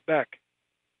 it is back.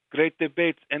 Great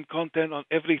debates and content on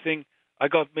everything I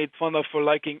got made fun of for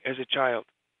liking as a child.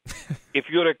 If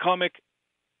you're a comic,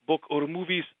 book, or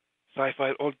movies,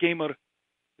 sci-fi, or gamer,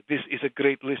 this is a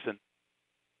great listen.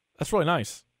 That's really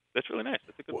nice. That's really nice.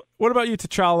 That's a good one. What about you,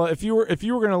 T'Challa? If you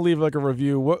were going to leave like a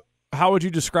review, how would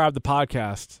you describe the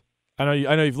podcast? I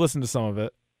know you've listened to some of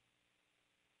it.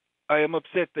 I am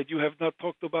upset that you have not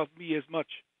talked about me as much.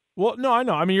 Well, no, I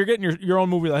know. I mean, you're getting your own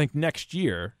movie, I think, next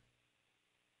year.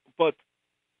 But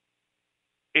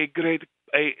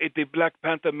the Black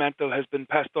Panther mantle has been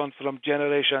passed on from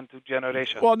generation to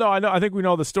generation. Well, no, I know. I think we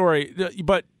know the story,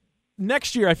 but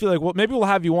next year, I feel like maybe we'll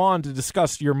have you on to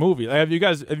discuss your movie. Like,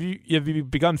 have you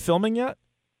begun filming yet?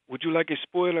 Would you like a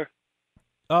spoiler?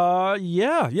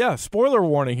 Yeah. Spoiler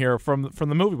warning here from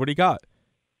the movie. What do you got?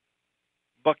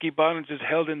 Bucky Barnes is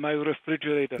held in my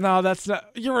refrigerator. No, that's not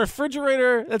your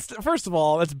refrigerator. First of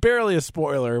all, that's barely a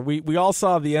spoiler. We all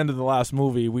saw the end of the last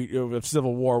movie of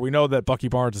Civil War. We know that Bucky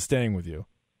Barnes is staying with you.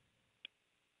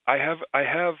 I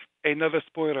have another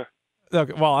spoiler.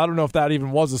 Okay, well, I don't know if that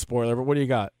even was a spoiler, but what do you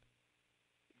got?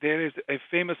 There is a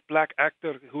famous black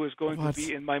actor who is going to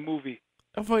be in my movie.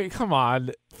 Oh, wait, come on.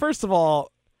 First of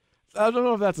all, I don't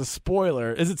know if that's a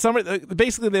spoiler. Is it somebody?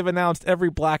 Basically, they've announced every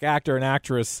black actor and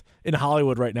actress in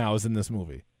Hollywood right now is in this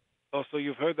movie. Oh, so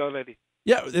you've heard already?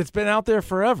 Yeah, it's been out there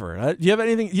forever. Do you have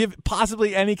anything? Do you have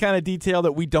possibly any kind of detail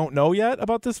that we don't know yet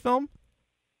about this film?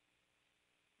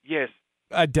 Yes.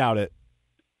 I doubt it.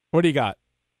 What do you got?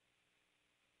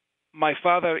 My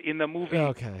father in the movie.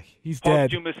 Okay, he's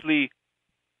dead. Posthumously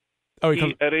Oh,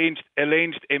 he arranged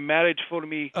a marriage for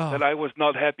me that I was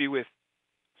not happy with.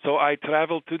 So I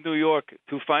traveled to New York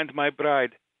to find my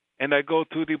bride, and I go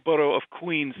to the borough of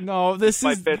Queens. No, this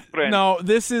my is best friend. No,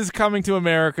 this is Coming to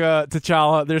America,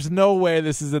 T'Challa. There's no way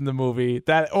this is in the movie.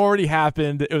 That already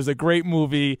happened. It was a great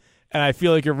movie, and I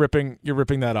feel like you're ripping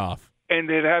that off. And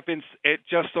it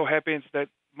just so happens that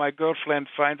my girlfriend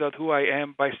finds out who I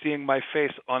am by seeing my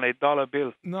face on a dollar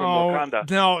bill from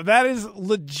Wakanda. No, that is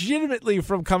legitimately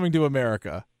from Coming to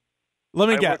America. Let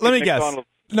me guess. McDonald's.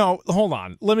 No, hold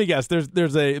on. Let me guess.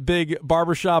 There's a big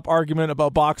barbershop argument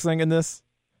about boxing in this.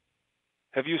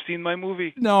 Have you seen my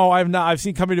movie? No, I've not. I've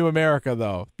seen Coming to America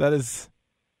though. That's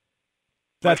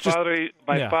my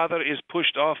father is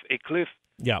pushed off a cliff.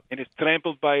 Yeah. And is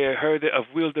trampled by a herd of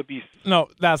wildebeest. No,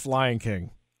 that's Lion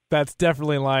King. That's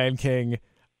definitely Lion King.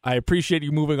 I appreciate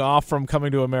you moving off from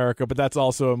Coming to America, but that's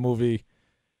also a movie,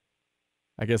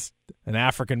 I guess, an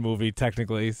African movie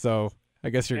technically. So I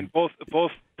guess you're. And both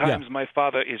times my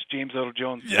father is James Earl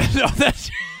Jones. Yeah, no,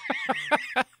 that's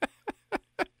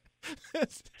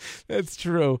that's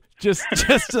true. Just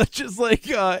like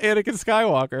Anakin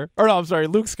Skywalker, or no, I'm sorry,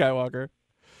 Luke Skywalker.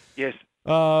 Yes.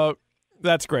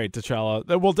 That's great,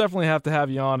 T'Challa. We'll definitely have to have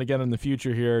you on again in the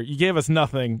future here. You gave us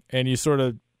nothing, and you sort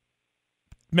of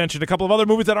mentioned a couple of other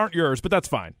movies that aren't yours, but that's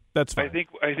fine. That's fine.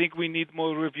 I think we need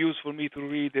more reviews for me to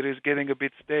read. It is getting a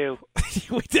bit stale.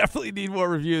 We definitely need more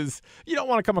reviews. You don't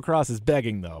want to come across as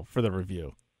begging, though, for the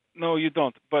review. No, you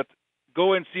don't. But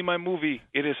go and see my movie.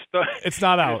 It is It's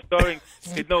not out. Starring.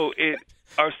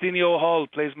 Arsenio Hall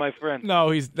plays my friend.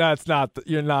 No, that's not.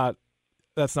 You're not.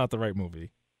 That's not the right movie.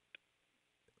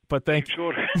 But thank you.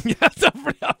 Sure. Yes, I'm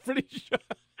pretty sure.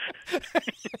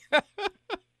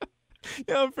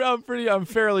 Yeah, I'm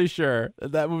fairly sure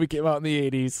that movie came out in the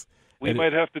 80s. We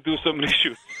might have to do some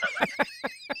reshoots.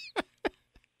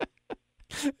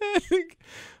 I think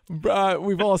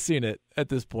we've all seen it at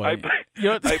this point.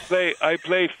 I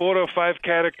play 4 or 5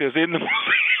 characters in the movie.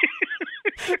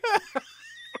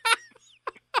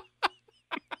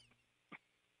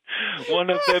 One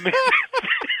of them is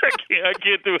I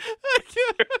can't do it.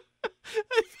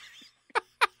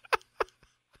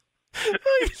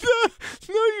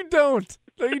 No, you don't.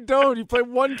 No, you don't. You play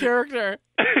one character.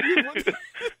 I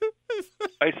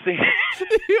see.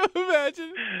 You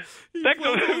imagine? I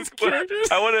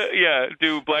want to,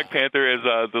 do Black Panther as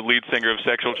the lead singer of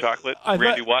Sexual Chocolate,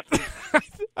 Randy Watson.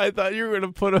 I thought you were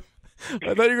going to put him.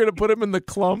 I thought you were going to put him in the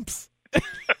Clumps.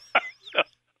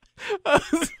 I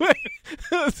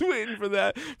was waiting for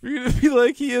that. For you to be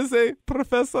like, he is a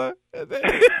professor.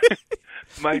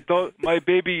 My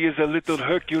baby is a little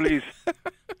Hercules.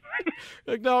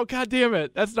 Like, no, God damn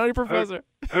it. That's not your professor.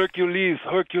 Hercules.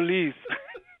 How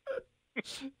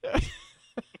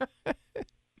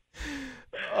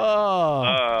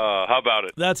about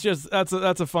it? That's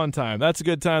a fun time. That's a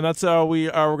good time. That's how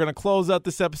we're going to close out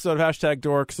this episode of Hashtag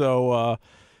Dork. So,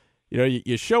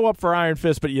 you show up for Iron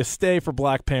Fist, but you stay for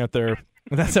Black Panther.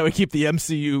 And that's how we keep the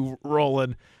MCU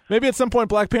rolling. Maybe at some point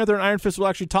Black Panther and Iron Fist will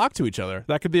actually talk to each other.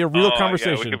 That could be a real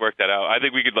conversation. Yeah, we could work that out. I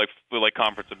think we could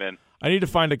conference them in. I need to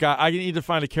find a guy. I need to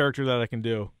find a character that I can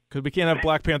do, because we can't have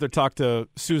Black Panther talk to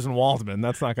Susan Waldman.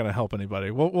 That's not going to help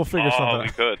anybody. We'll figure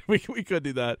something out. We could. We could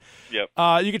do that. Yep.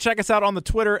 You can check us out on the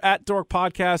Twitter at Dork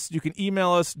Podcast. You can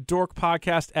email us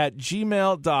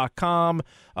dorkpodcast@gmail.com.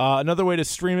 Another way to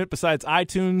stream it besides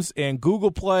iTunes and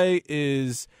Google Play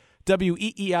is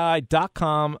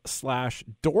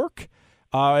weei.com/dork.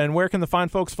 And where can the fine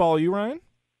folks follow you, Ryan?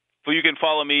 Well, you can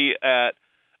follow me at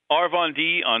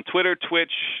RVonD on Twitter,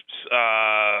 Twitch,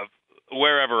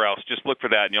 wherever else. Just look for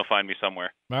that, and you'll find me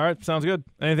somewhere. All right, sounds good.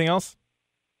 Anything else?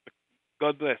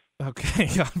 God bless. Okay,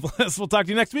 God bless. We'll talk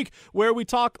to you next week, where we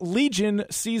talk Legion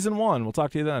Season 1. We'll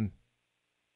talk to you then.